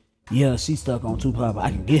 yeah, she stuck on Tupac, but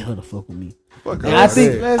I can get her to fuck with me. fuck And all I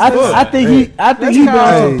think, that. I think he been on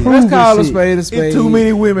some Let's proven call a shit. spade a spade. It's too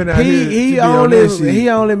many women out here. to He be on only that shit. he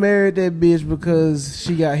only married that bitch because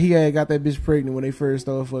he had got that bitch pregnant when they first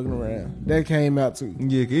started fucking around. That came out too.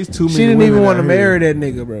 Yeah, it's too many. She didn't women even want out to here. marry that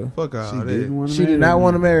nigga, bro. Fuck all She that. didn't want to She did not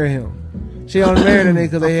want to marry him. She only married that nigga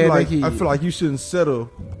because they had that kid. I feel like you shouldn't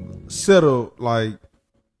settle like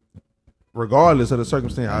regardless of the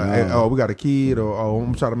circumstance. Oh, we got a kid, or oh,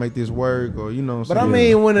 I'm trying to make this work, or you know. What I'm But I saying?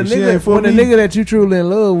 mean, when a If she ain't for nigga me, that you truly in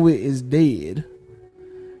love with is dead,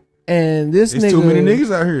 and this it's nigga, too many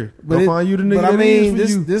niggas out here. But Go it- find you the nigga But I that mean,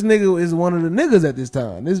 is for this you. nigga is one of the niggas at this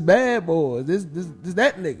time. This bad boy. This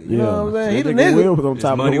that nigga. You know what I'm saying? He the That nigga. Will was on It's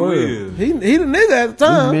top of money the world. Will. He the nigga at the This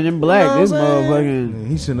time. Men in You Black. know This what I'm saying? motherfucking. Man,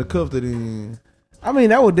 he shouldn't have cuffed it in. I mean,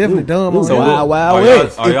 that was definitely dumb. on So him. Wild Wild Are y'all,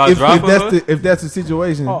 West. are y'all if dropping her? that's the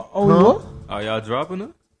situation, Oh, huh? what? Are y'all dropping her?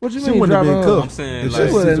 What you She mean? wouldn't have dropping been her? cuffed. I'm saying, If like- She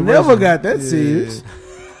that's would the have situation. never got that Yeah. serious.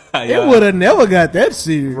 It Y'all- would have never got that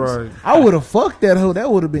serious. Right. I would have fucked that hoe.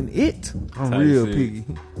 That would have been it. I'm Type real shit. picky.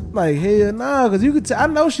 Like hell nah, cause you could. I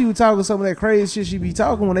know she was talking some of that crazy shit she be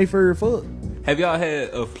talking when they first fuck. Have y'all had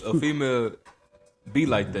a female be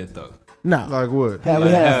like that though? Nah, Like what? Have we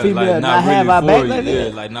had a female like, not have our for back you, like yeah,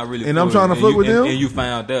 that? like not really. And for I'm you. trying to fuck with them? and you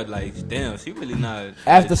found out like, damn, she really not.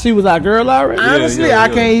 After she was our girl already? Yeah, honestly, yeah, I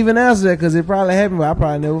yeah. can't even answer that because it probably happened, but I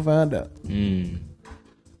probably never found out. Mm.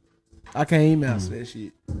 I can't even answer that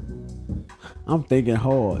shit. I'm thinking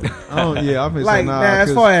hard. I've been Like saying now, nah. as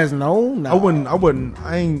 'cause far as known, nah. I wouldn't.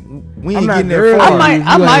 I ain't. We I'm ain't not getting that girl. far. I might you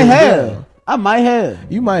ain't have. there. I might have.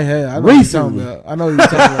 You might have. I know what you're talking Recently. about. I know what you're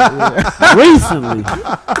talking about. Yeah. Recently.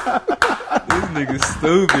 This nigga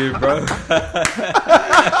stupid, bro.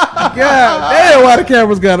 God damn, why the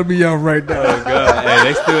cameras gotta be off right now? Oh god, hey,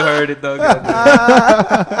 they still heard it though.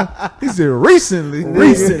 goddamn. He said recently.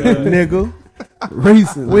 Recently, nigga.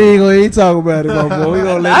 Recently. We ain't gonna even talk about it, my boy. We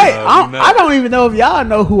gonna let. I don't even know if y'all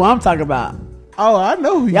know who I'm talking about. Oh, I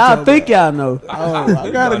know who you Y'all talking think y'all know. about. Oh, I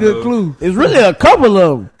got a good clue. It's really a couple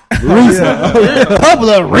of them. Recently. A couple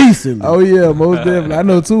of them recently. Oh yeah, most definitely. I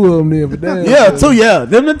know two of them there, but damn. Yeah, two, yeah.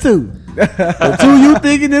 Them the two. The two you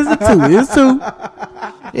thinking is the two. It's two.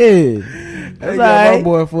 Yeah. They That's got my alright.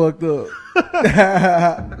 boy fucked up.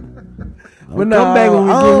 But Come nah, back when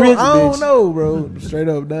we I get don't, rich, I don't bitch. know, bro. Straight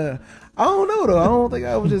up down. I don't know though. I don't think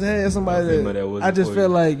I would just had somebody female that that wasn't I just for felt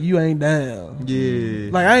you. like you ain't down.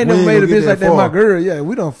 Yeah. Like I ain't We never made a gonna bitch get like that my far. girl. Yeah,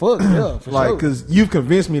 we done fucked. Yeah, for Like, sure. cause you've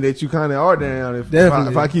convinced me that you kind of are down. If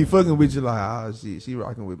Definitely. I keep fucking with you, like, oh shit, she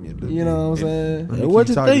rocking with me a little You know what I'm saying? bit. What Keep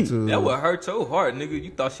you talking think? to her. That would hurt your heart, nigga.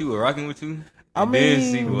 You thought she was rocking with you. I And then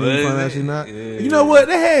mean- she And Then you find out was. she not. Yeah. You know what?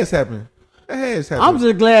 That has happened. That has happened. I'm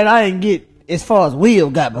just glad I didn't get as far as Will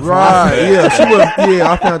got before. right. Yeah, she was.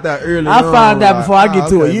 Yeah, I found out early. I on, found out like, before I get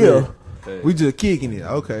to a okay, year. man. We just kicking it.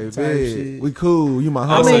 Okay, Type bad. shit. We cool. You my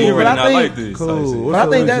I homie. mean, you but really I not think- like this. Cool. Type shit. What's But I up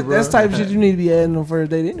think with you, that's bro? type of shit you need to be adding on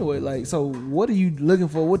first date anyway. Like, so what are you looking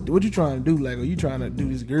for? What you trying to do? Like, are you trying to do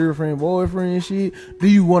this girlfriend boyfriend shit? Do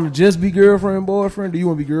you want to just be girlfriend boyfriend? Do you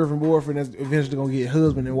want to be girlfriend boyfriend that's eventually gonna get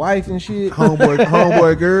husband and wife and shit?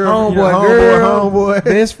 homeboy girl. Homeboy, girl, homeboy.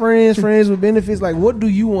 best friends, friends with benefits. Like, what do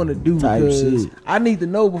you want to do? Type Because shit. I need to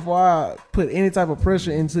know before I put any type of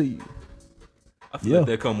pressure into you. I feel like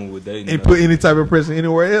they're coming with dating. And though. put any type of pressure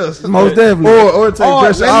anywhere else. Most definitely. Or take Or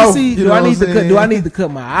pressure let off. me see. you Do know I what need I'm to cut? saying? Do I need to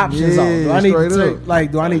cut my options Yeah, off? Do I need to straight take, up.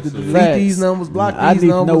 like? Do I need to delete Facts. these numbers? Block I these need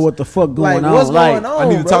to numbers? know what the fuck going like, on. what's Like, going on? I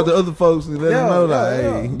need to bro? talk to other folks and let Yeah, them know, yeah, like,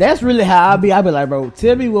 yeah. hey. That's really how I be. I be like, bro,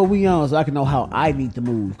 tell me what we on so I can know how I need to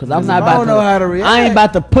move. Because I'm not I about don't know how to react. I ain't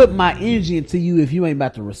about to put my energy into you if you ain't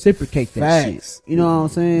about to reciprocate that Facts. shit. You know what I'm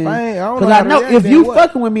saying? I don't know Because how I to know react, if then you what?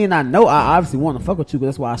 fucking with me and I know I obviously want to fuck with you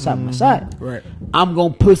because that's why I shot my shot. Right. I'm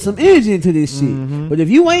gonna put some energy into this shit. But if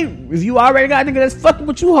you already got a nigga that's fucking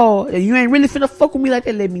with you hard and you ain't really finna fuck with me like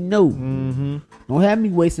that, let me know. Don't have me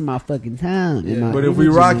wasting my fucking time. and my But if we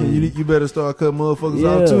energy, rocking, man. you better start cutting motherfuckers Yeah.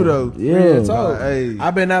 off too, though. Yeah. Real talk. Hey.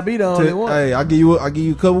 I better not be the only one. Hey, I give you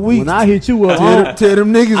a couple weeks. when I hit you up, Tell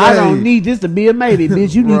them niggas, I hey. don't need this to be a maybe,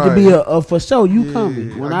 bitch. You need to be a for sure. You Yeah,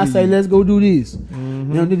 coming. When I I get say you. let's go do this,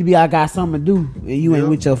 you don't need to be I got something to do and you ain't Yep.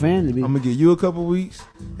 with your family, bitch. I'm gonna give you a couple weeks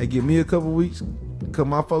and give me a couple weeks. Cut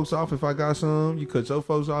my folks off if I got some. You cut your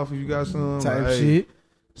folks off if you got some. Type Hey, shit.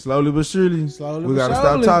 Slowly but surely. Slowly we but gotta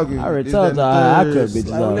surely. stop talking. I already This, told that, y'all, and the I third. cut bitches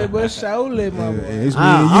Slowly off. but surely, my And boy. it's me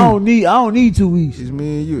and you. I don't need 2 weeks. It's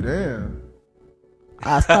me and you. Damn.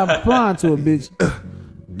 I stopped applying to a bitch.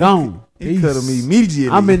 Gone. He cut him immediately.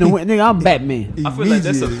 I'm in the nigga. I'm Batman. I feel like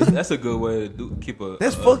Immediately. that's a good way to keep a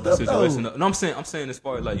That's a fucked up, situation. though. No, I'm saying as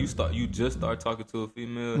far as like you just start talking to a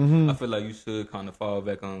female, I feel like you should kind of fall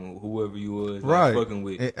back on whoever you was like, right. fucking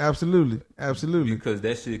with, Absolutely. because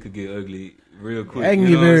that shit could get ugly real quick. That can you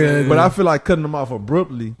get know what I'm very saying? ugly. But I feel like cutting them off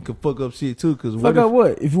abruptly could fuck up shit too. Cause Fuck up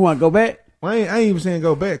what? If you want to go back, I ain't even saying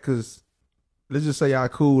go back. Cause let's just say y'all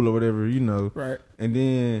cool or whatever, you know. Right. And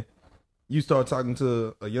then you start talking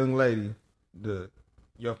to a young lady,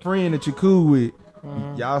 your friend that you're cool with.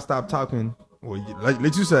 Y'all stop talking. Well,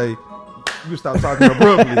 let you say you stop talking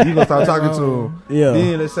abruptly. You gonna start talking to him. Yeah.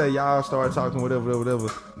 Then let's say y'all start talking whatever.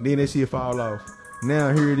 Then that shit fall off.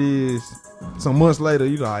 Now here it is. Some months later,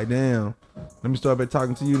 you like, damn. Let me start back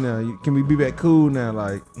talking to you now. Can we be back cool now?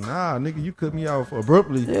 Like, nah, nigga, you cut me off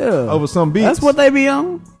abruptly. Yeah. Over some beats. that's what they be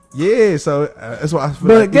on. Yeah, so that's why I feel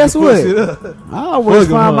But like guess you can fuck what? shit up. I always Fuck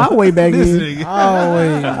 'em find up. my way back This in. nigga.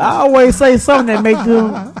 I always say something that make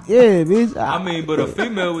them. Yeah, bitch. I mean, but a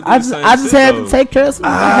female would do I the just same I just shit, had though. to take care of some. I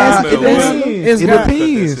It had to man, get what? that- depends. It got-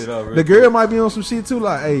 depends. Cut that shit out real The girl might be on some shit too.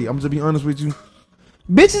 Like, hey, I'm just be honest with you.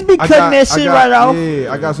 Bitches be cutting that shit right off.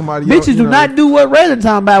 Yeah, I got somebody. Bitches you do know. not do what Raylan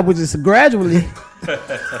talking about, which is gradually.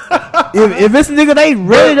 if it's a nigga they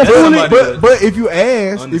ready to That's fool somebody it, But if you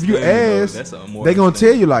ask, Understanding, though, that's a more they gonna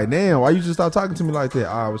understanding. tell you like, damn, why you just start talking to me like that?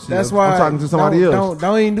 Ah, well, shit, That's I'm why talking to somebody else.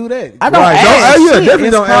 Don't even do that. I don't Right, ask don't- yeah, shit. definitely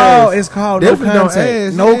It's don't called, ask. it's called Definitely no don't contact.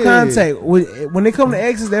 ask, No yeah. contact. When they come to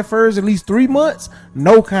exes, that first at least 3 months,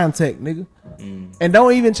 no contact, nigga. And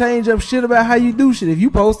don't even change up shit about how you do shit. If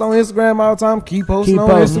you post on Instagram all the time, keep posting Keep on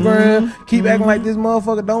posting. Instagram. Keep acting like this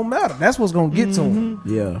motherfucker don't matter. That's what's gonna get to them.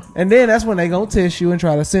 Yeah. And then that's when they gonna test you and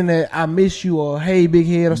try to send that I miss you or hey big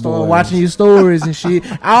head or start Boy. watching your stories and shit.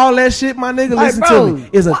 All that shit, my nigga, Like, listen bro, to me.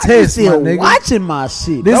 It's a why test, you my still nigga. watching my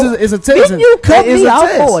shit? This Bro, is a test. Didn't you cut It's me a out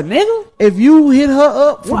test. for a nigga? If you hit her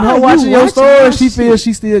up from Why her you watching your watching my story, she shit? feels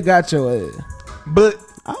she still got your ass. But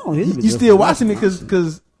I don't hit you still watching it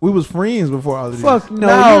because we was friends before all of this. Fuck no,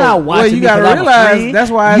 No, you're not well, watching. you it gotta 'cause I'm a realize friend. that's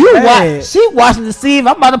why it's you bad. She watching to see if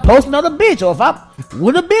I'm about to post another bitch or if I'm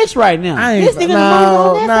with a bitch right now. I ain't This nigga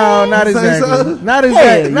moving no, on that not fast? Say exactly. so? Not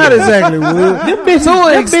exactly. Yeah, Not yeah. exactly, Will. Them bitches, To an them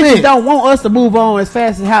bitches extent. don't want us to move on as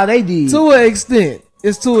fast as how they did. To an extent.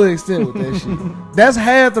 It's to an extent with that shit. That's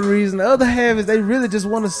half the reason. The other half is they really just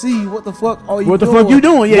want to see what the fuck are you What the doing. fuck you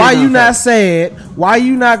doing? Yeah, why nah, you not fact. sad? Why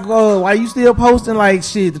you not why you still posting like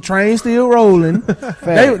shit? The train still rolling.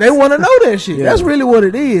 they want to know that shit. Yeah. That's really what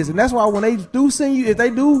it is. And that's why when they do send you, if they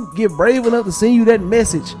do get brave enough to send you that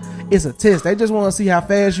message, it's a test. They just want to see how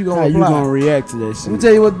fast you gonna How you reply. gonna react to that Let me shit?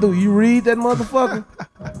 tell you what to do. You read that motherfucker,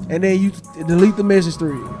 and then you delete the message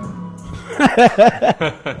thread.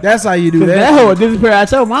 That's how you do That that. hoe disappear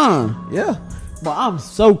out your mind. Yeah. But I'm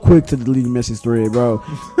so quick to delete the message thread, bro.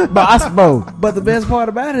 Bro, But the best part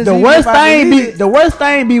about it is the even worst if I thing delete be it, the worst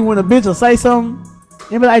thing be when a bitch will say something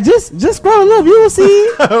and be like, just scroll up, you will see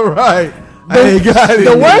it. right. ain't got it.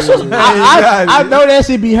 The worst was got I it. know that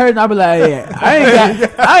shit be hurting. I be like, yeah,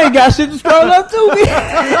 I ain't got shit to scroll up to.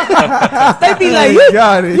 They be like,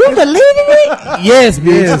 got it. you deleted it? Yes,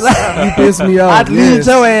 bitch. Yes, you piss me off. I deleted Yes.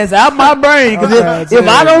 your ass out my brain because if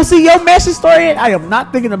I don't see your message story, I am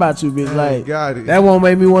not thinking about you, bitch. Like Got it. That won't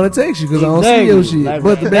make me want to text you because I don't see Exactly. your shit. Like,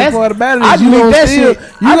 but the that's- best part about it I is you delete gonna that still, shit.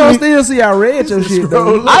 you I gonna delete- still see I read your shit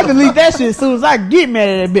though. I delete that shit as soon as I get mad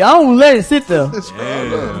at that bitch. I don't let it sit there.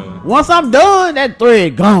 Yeah. Once I'm done, that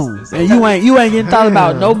thread gone, and you ain't getting thought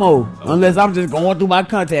about no more unless I'm just going through my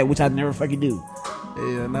contact, which I never fucking do.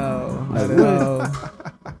 Yeah, no, Like, not at all.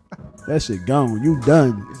 That shit gone. You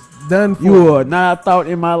done. Done for. You are not a thought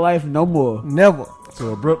in my life no more. Never.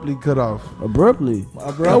 So abruptly cut off. Abruptly.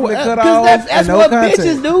 Abruptly cut Because off that's and no what contact.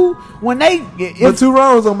 bitches do when they. But If, two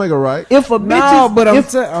wrongs don't make a right. if a bitch, No, is- but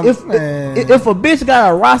I'm if, if, man. if a bitch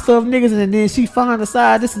got a roster of niggas and then she find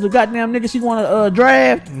aside this is the goddamn nigga she want to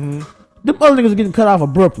draft, them other niggas are getting cut off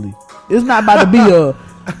abruptly. It's not about to be a.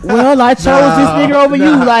 Well, I chose this nigga over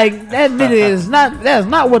you. Like that nigga is not. That's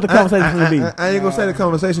not what the conversation's gonna be. I ain't gonna say the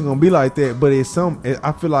conversation gonna be like that, but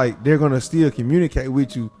I feel like they're gonna still communicate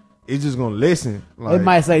with you. It's just gonna listen. They Like,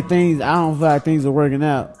 might say things. I don't feel like things are working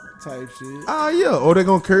out. type shit. yeah, or they're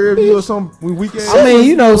gonna curve you or some weekend. I mean,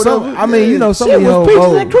 you know, some of Shit these was hoes peaches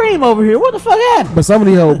and bold. cream over here. What the fuck happened? But some of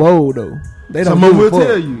these hoes bold though. They don't Some of give a them will fuck.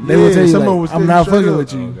 tell you. They will Yeah, tell you some of them like, will tell I'm you not straight fucking up.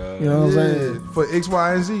 with you. Oh, God. You know what I'm saying? For X,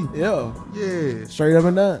 Y, and Z. Yeah. Yeah, Straight up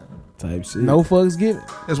and down. Type shit. No fucks given.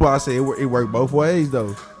 that's why I say it worked both ways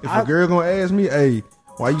though. If a girl gonna ask me, hey,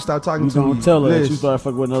 why you stop talking You to me? gonna tell her that less? you started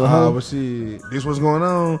fucking with another hoe? Well, shit, this what's going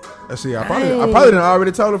on. I see. I probably done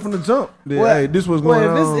already told her from the jump that, hey, this what's going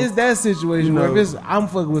on. Well, if it's that situation You where know. if it's I'm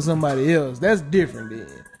fucking with somebody else, that's different then.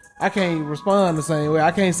 I can't respond the same way.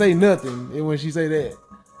 I can't say nothing and when she say that.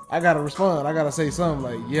 I gotta respond. I gotta say something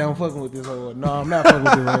like, yeah, I'm fucking with this hoe. Or, no, I'm not fucking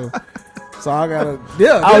with this hoe. So I gotta,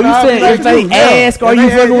 yeah. Oh, then you I'll saying be like if they you, yeah. ask, are If you they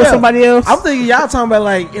fucking ask, with yeah. somebody else? I'm thinking y'all talking about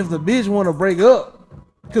like if the bitch want to break up.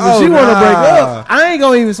 Because Oh, if she want to nah. break up, I ain't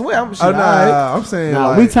gonna even swear. I'm shit. Oh, all right. nah, I'm saying Nah,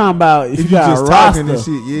 like, we talking about if you if you got just a talking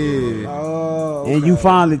roster and shit, yeah, Oh, and you okay.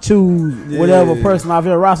 finally choose whatever Yeah. person off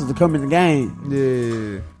your roster to come in the game.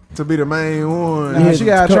 yeah, to be the main one. Nah, Yeah, she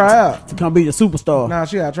gotta to come- try out. to come be the superstar. Nah,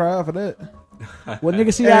 she gotta try out for that. Well,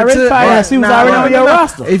 nigga, she And already to- tried. right, She was nah, already nah, on nah, your nah.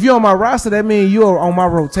 roster. If you're on my roster, that means you're on my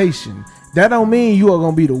rotation. That don't mean you are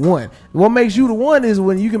gonna be the one. What makes you the one is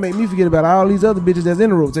when you can make me forget about all these other bitches that's in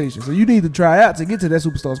the rotation. So you need to try out to get to that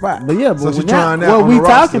superstar spot. But yeah, but So she when trying that- out what on we the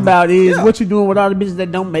roster. talking about is Yeah. what you doing with all the bitches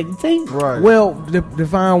that don't make the team. Right. Well,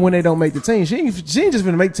 define when they don't make the team. She ain't just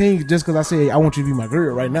finna make team just because I say I want you to be my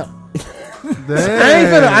girl right now.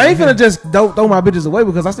 Damn. I ain't finna just throw my bitches away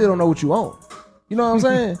because I still don't know what you own. You know what I'm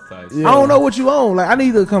saying? Type Yeah. I don't know what you own. Like I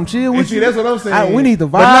need to come chill with And see, you. that's what I'm saying. We need to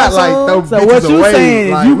vibe. But not like some. those So bitches what you away. saying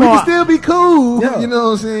is Like, you we gonna- can still be cool. Yeah. You know what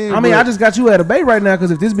I'm saying? I mean, But- I just got you at a bay right now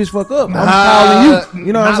because if this bitch fuck up, I'm Nah, calling you.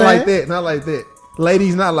 You know what I'm not saying? like that. Not like that.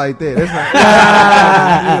 Ladies, not like that. That's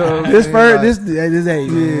not. You know what I'm This saying? first, Like, this hey,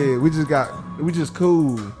 man. yeah, we just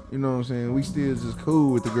cool. You know what I'm saying? We still just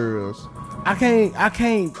cool with the girls. I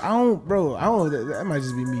don't, bro. I don't. That might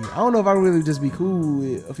just be me. I don't know if I really just be cool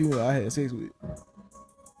with a female I had sex with.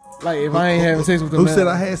 Like if I ain't having sex with them. Who now. said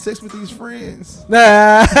I had sex with these friends?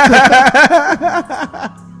 Nah.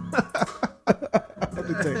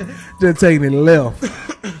 Just taking it left.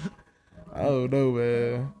 I don't know,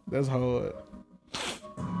 man. That's hard.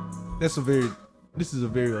 This is a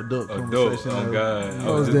very adult Adult. conversation. Oh though. God, I Most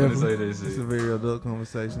was just gonna definitely. say this It's a shit. very adult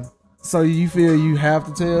conversation. So you feel you have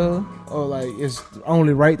to tell her, or like it's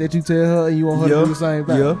only right that you tell her, and you want her to do the same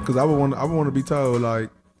thing? Yeah, because I would want to be told like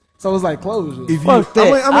So it's like closure. if Fuck you.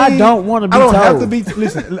 that. I don't wanna be I don't have told. to be.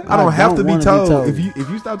 Listen, I I don't have don't to be wanna be told. told. If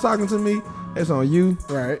you stop talking to me, that's on you.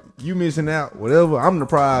 Right. You missing out. Whatever. I'm the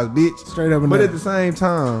prize, bitch. Straight up and But down. at the same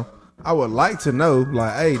time, I would like to know,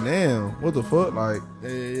 like, hey, damn, what the fuck, like, Yeah.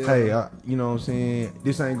 hey, you know what I'm saying?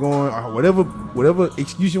 This ain't going, or whatever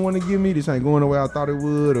excuse you want to give me. This ain't going the way I thought it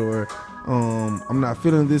would, or I'm not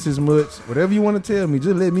feeling this as much. Whatever you want to tell me,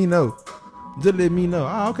 just let me know. Just let me know.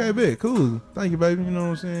 Ah, okay, bet, cool. Thank you, baby. You know what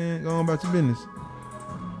I'm saying? Go on about your business.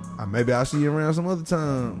 Maybe I'll see you around some other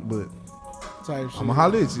time, but Type shit. I'ma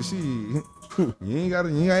holler at you. Shit. You ain't gotta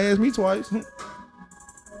ask me twice.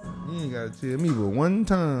 You ain't gotta tell me but one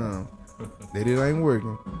time that it ain't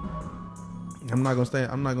working. I'm not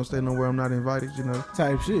gonna stay nowhere I'm not invited, you know.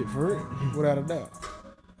 Type shit for real, without a doubt.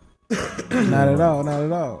 Not at all. Not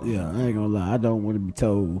at all. Yeah, I ain't gonna lie. I don't want to be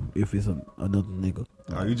told if it's another nigga.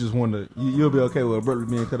 You just wonder you'll be okay with abruptly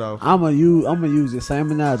being cut off. I'm gonna use the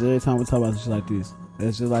same analogy every time we talk about shit like this.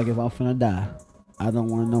 It's just like if I'm finna die, I don't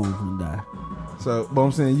want to know I'm finna die. So, but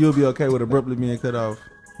I'm saying you'll be okay with abruptly being cut off.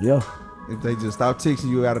 Yeah, If they just stop texting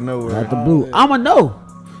you out of nowhere. Out the blue, I'ma know.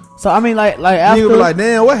 So I mean, like after, You be like,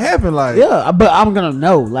 damn, what happened? Like, yeah, but I'm gonna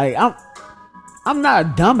know. Like I'm not a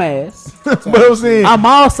dumbass. but I'm saying, I'm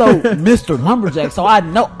also Mr. Lumberjack, so I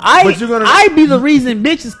know But you're gonna- I be the reason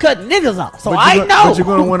bitches cut niggas off. So I know. But you're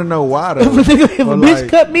gonna want to know why though. if a Or bitch like,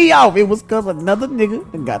 cut me off, it was because another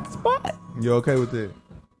nigga got the spot. you okay with that?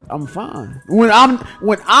 I'm fine. When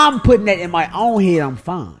I'm putting that in my own head, I'm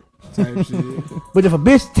fine. Type shit. But if a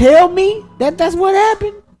bitch tell me that's what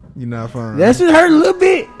happened, You're not fine. that should hurt a little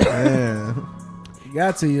bit. Man.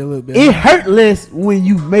 Got to you a little bit. It hurt less when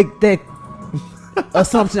you make that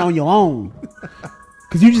assumption on your own,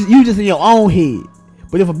 cause you just in your own head.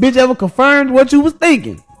 But if a bitch ever confirmed what you was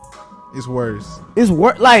thinking, It's worse. it's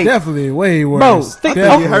worth like. Definitely way worse. Bro, think- It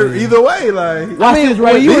Definitely. hurt either way. Like, Watch this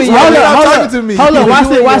right when you here. in Hold your- up, hold talking up. to me. Hold up, When watch you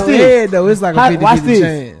this, in watch your this. head, though, it's like a 50-50 Watch this.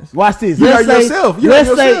 chance. Watch this. You hurt yourself. You hurt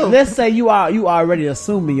yourself. Let's say you already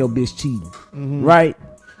assuming your bitch cheating, right?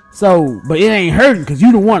 So, but it ain't hurting because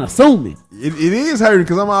you the one assuming. it is hurting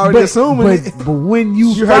because I'm already assuming it. But when you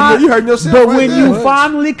You hurting yourself But right when there. you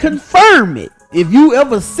finally confirm it, if you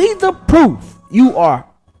ever see the proof, you are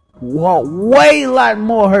way lot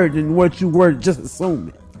more hurt than what you were just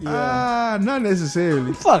assuming. Not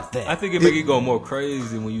necessarily. Fuck that. I think it make it go more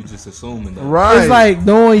crazy when you just assuming that. Right. It's like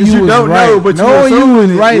knowing you, 'Cause you was don't right. know, but you knowing you assuming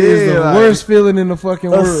was it. right is Yeah, the like- worst feeling in the fucking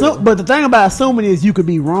world. But the thing about assuming is you could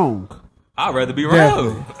be wrong. I'd rather be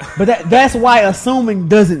Definitely. wrong. But that's why assuming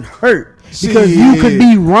doesn't hurt. Because you Shit. could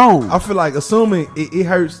be wrong. I feel like assuming it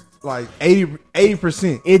hurts like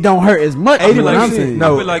 80%. It don't hurt as much. I Is feel what like I'm it- saying.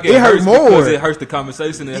 no. I feel like it hurt hurts more. because it hurts the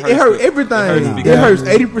conversation. It Hurt the- everything. hurts It hurts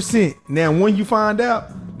because- 80%. Now, when you find out,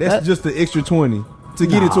 that's That- just the extra 20 to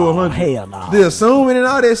get it to Nah, 100. hell nah. The assuming and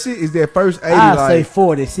all that shit is that first 80. I'd like, say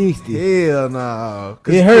 40, 60. hell no.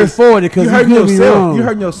 It hurt 40 because you hurting could be yourself. wrong. You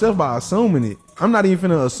hurting yourself by assuming it. I'm not even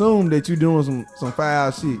finna assume that you doing some foul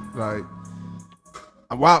shit. Like,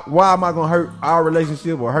 why am I gonna hurt our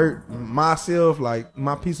relationship or hurt myself? Like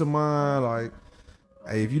my peace of mind. Like,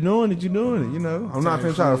 hey, if you doing it, you doing it. You know, I'm not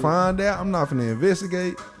finna try to find out. I'm not finna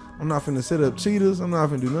investigate. I'm not finna set up cheaters. I'm not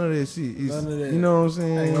finna do none of that shit. None of that. You know what I'm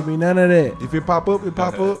saying? Ain't gonna be none of that. If it pop up, it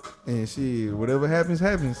pop up, and shit, whatever happens,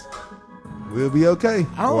 happens. We'll be okay.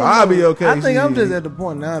 I'll be okay. I think I'm shit. just at the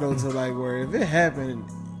point now though to like where if it happened,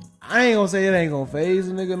 I ain't gonna say it ain't gonna phase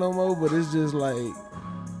a nigga no more, but it's just like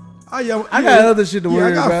I got other shit to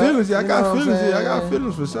worry I got about. feelings. Yeah, I You know got what I'm feelings. Yeah, I saying? got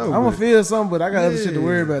feelings for sure. I'm gonna but- feel something, but I got other shit to Yeah,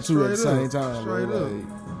 worry about too at the straight same up, time. bro. straight up. Like,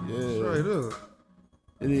 yeah, Straight up.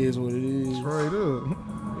 it is what it is. Straight up.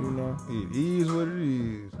 You know, It is what it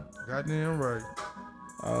is. Goddamn right.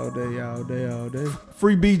 all day, all day, all day.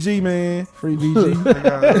 Free BG, man. Free BG. They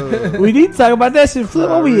got, We need to talk about that shit. Flip,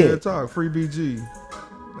 where we real at? talk. Free BG.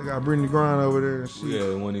 They got Brittany Grind over there and shit.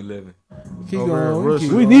 Yeah, 111. Keep Over there in going. Russia.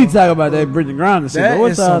 Keep We going. need to talk about that Bridget Grinder shit. That but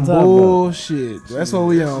what is y'all some talking about? bullshit. That's what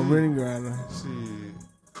we That's on, it. Brittany Grinder.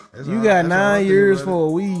 Shit. That's You all- got that's all I 9 think years about for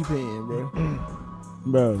a weed pen, bro.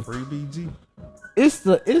 Bro, it. Free BG.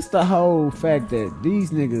 it's the whole fact that these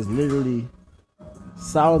niggas literally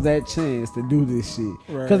saw that chance to do this shit.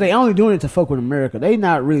 Right. Because they only doing it to fuck with America. They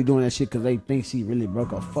not really doing that shit because they think she really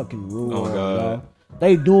broke a fucking rule. Oh, God. bro.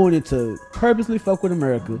 They doing it to purposely fuck with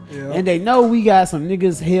America. Yeah. And they know we got some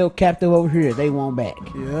niggas held captive over here they want back.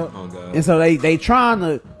 Yep. Oh God. And so they trying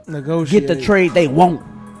to Negotiate. get the trade they want.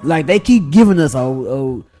 Like they keep giving us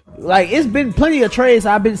like it's been plenty of trades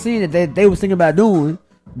I've been seeing that they was thinking about doing,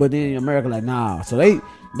 but then America like nah. So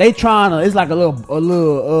they trying to. It's like a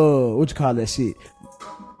little what you call that shit?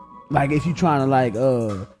 Like if you trying to like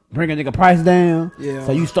bring a nigga price down, Yeah.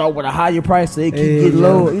 So you start with a higher price, so they keep Yeah, getting yeah.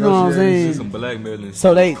 low. You know what I'm It's saying? some blackmailing.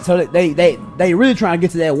 So they really trying to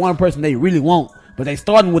get to that one person they really want, but they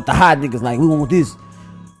starting with the hot niggas. Like we want this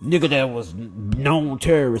nigga that was known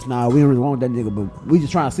terrorist. Nah, we don't really want that nigga, but we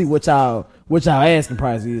just trying to see what y'all asking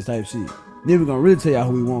price is type shit. Then we gonna really tell y'all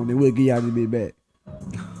who we want. Then we'll give y'all this bit back.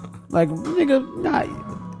 Like nigga, nah,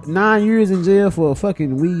 9 years in jail for a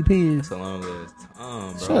fucking weed pen. It's a long ass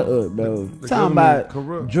time, bro. Shut up, bro. The Talking government about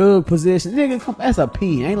corrupt. drug possession, nigga. That's a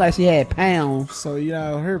pen. Ain't like she had pounds. So you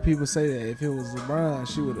know, I heard people say that if it was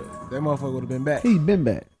LeBron, that motherfucker would have been back. He been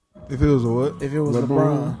back. If it was a what? If it was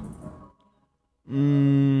LeBron.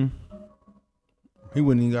 LeBron. He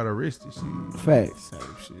wouldn't even got arrested. Shit. Facts. Type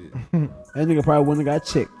shit. That nigga probably wouldn't have got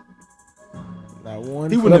checked. Not one.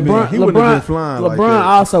 He wouldn't have been. He wouldn't have been flying like LeBron that.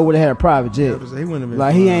 also would have had a private Yeah, jet. but he wouldn't have been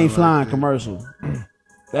Like he ain't like flying that. commercial.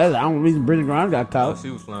 That's the only reason Brittany Griner got Oh, caught. she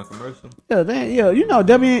was flying commercial. Yeah, you know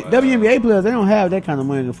WNBA players they don't have that kind of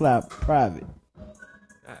money to fly private.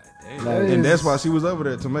 God Like, And that's why she was over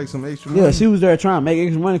there to make some extra money. yeah, she was there trying to make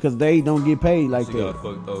extra money because they don't get paid like She that. got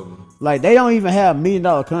fucked over. Like they don't even have $1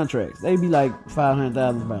 million contracts. They be like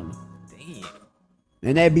 500,000 pounds, Damn.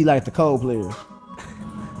 and that be like the cold players.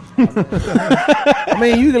 I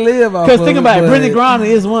mean, you can live off. Because of think about it, but Brittany Griner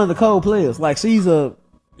is one of the cold players. Like she's a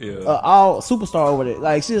Yeah. all superstar over there.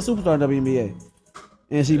 Like she's a superstar in WNBA,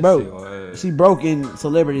 and she That broke. shit wild. She broke in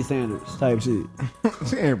celebrity standards type shit.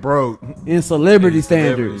 She ain't broke. In celebrity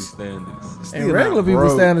Celebrity standards. standards. And regular people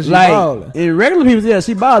broke. standards, she Like ballin'. in regular people, yeah,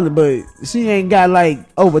 she balling, but she ain't got like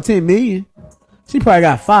over 10 million. She probably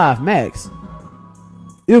got 5 max,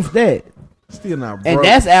 if that. Still not broke. And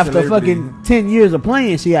that's after Celebrity. fucking 10 years of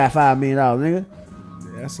playing. She got $5 million, nigga.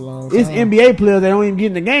 That's a long time. It's NBA players that don't even get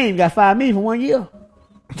in the game got $5 million for 1 year.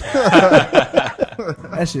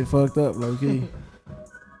 That shit fucked up, low key.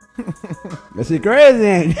 That shit crazy,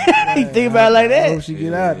 ain't it? You think about it like I hope that. she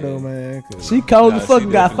get out though, man. 'Cause She cold Nah, as fucking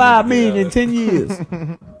she got $5 million in definitely 10 years.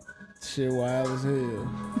 shit wild as hell.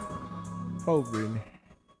 Hope Brittany.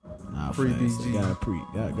 Nah, Free facts. BG. Gotta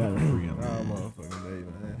free him. Oh, motherfucking day,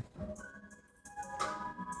 man.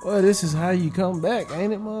 Well, this is how you come back,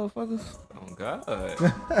 ain't it, motherfuckers? Oh God.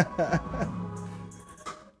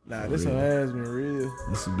 Nah, this one has been real.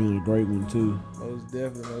 This has been a great one too. Most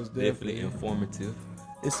definitely. Definitely informative.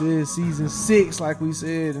 This is season 6, like we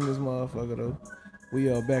said in this motherfucker, though. We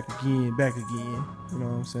are back again. You know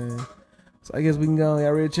what I'm saying? So I guess we can go.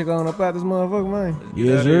 Y'all ready to check on up out this motherfucker, man? Let's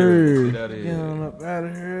Yes, get out of here. sir. Let's get out of Get here. on up out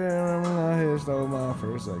of here. I'm gonna head start mine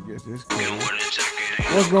first, I guess. This cool.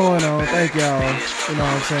 What's going on? Thank y'all. You know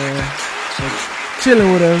what I'm saying? For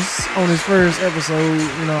chilling with us on this first episode.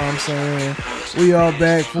 You know what I'm saying? We are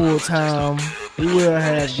back full time. We will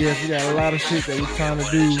have guests. We got a lot of shit that we're trying to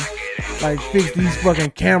do. Like fix these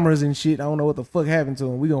fucking cameras and shit. I don't know what the fuck happened to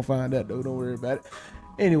them. We gonna find out though. Don't worry about it.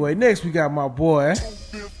 Anyway, next we got my boy.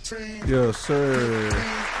 Yes, sir.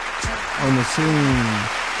 On the scene.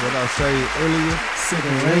 What I say earlier?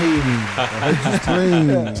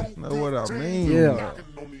 Clean. Know what I mean? Yeah.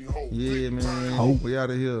 Yeah, man. We out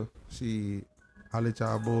of here. Shit. I'll let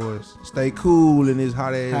y'all boys stay cool in this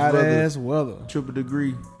hot ass Hot weather. ass weather. Triple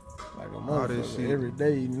degree. Like a All this motherfucker shit. every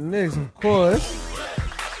day. Next, of course.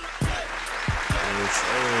 Yes,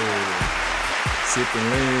 sir. Sipping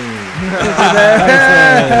lean.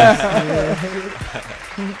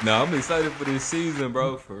 No, I'm excited for this season,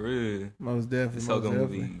 bro. For real. Most definitely. It's all Most gonna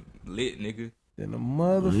definitely. be lit, nigga. Then the I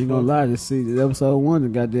ain't gonna motherfucker. lie, this season, episode 1, the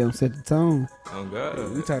goddamn set the tone. Oh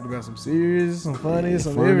God. We talked about some serious, some funny,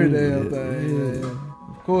 some funny, every damn yeah, thing. yeah. Man.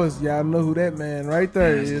 Of course, y'all know who that man right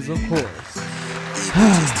there is, of course.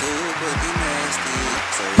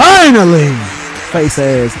 Finally! Face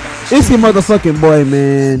ass. It's your motherfucking boy,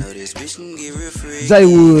 man. Jay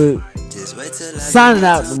Wood. Signing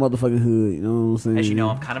out the motherfucking hood, you know what I'm saying? As you know,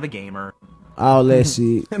 I'm kind of a gamer. All that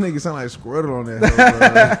shit. That nigga sound like Squirtle on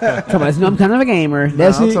that. Hoe, Come on, you know I'm kind of a gamer. bro.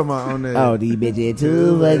 That's I'm it. talking about on that. Oh, these bitches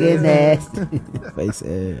too fucking nasty. Face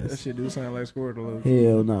That ass. shit do sound like Squirtle.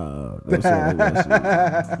 Hell no. Don't sound like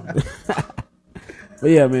that shit. But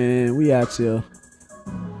yeah, man, we out here.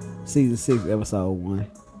 Season 6, episode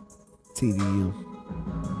 1.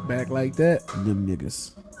 TDM. Back like that. Them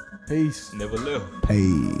niggas. Peace. Never left.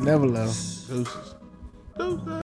 Paid. Never left. Deuces.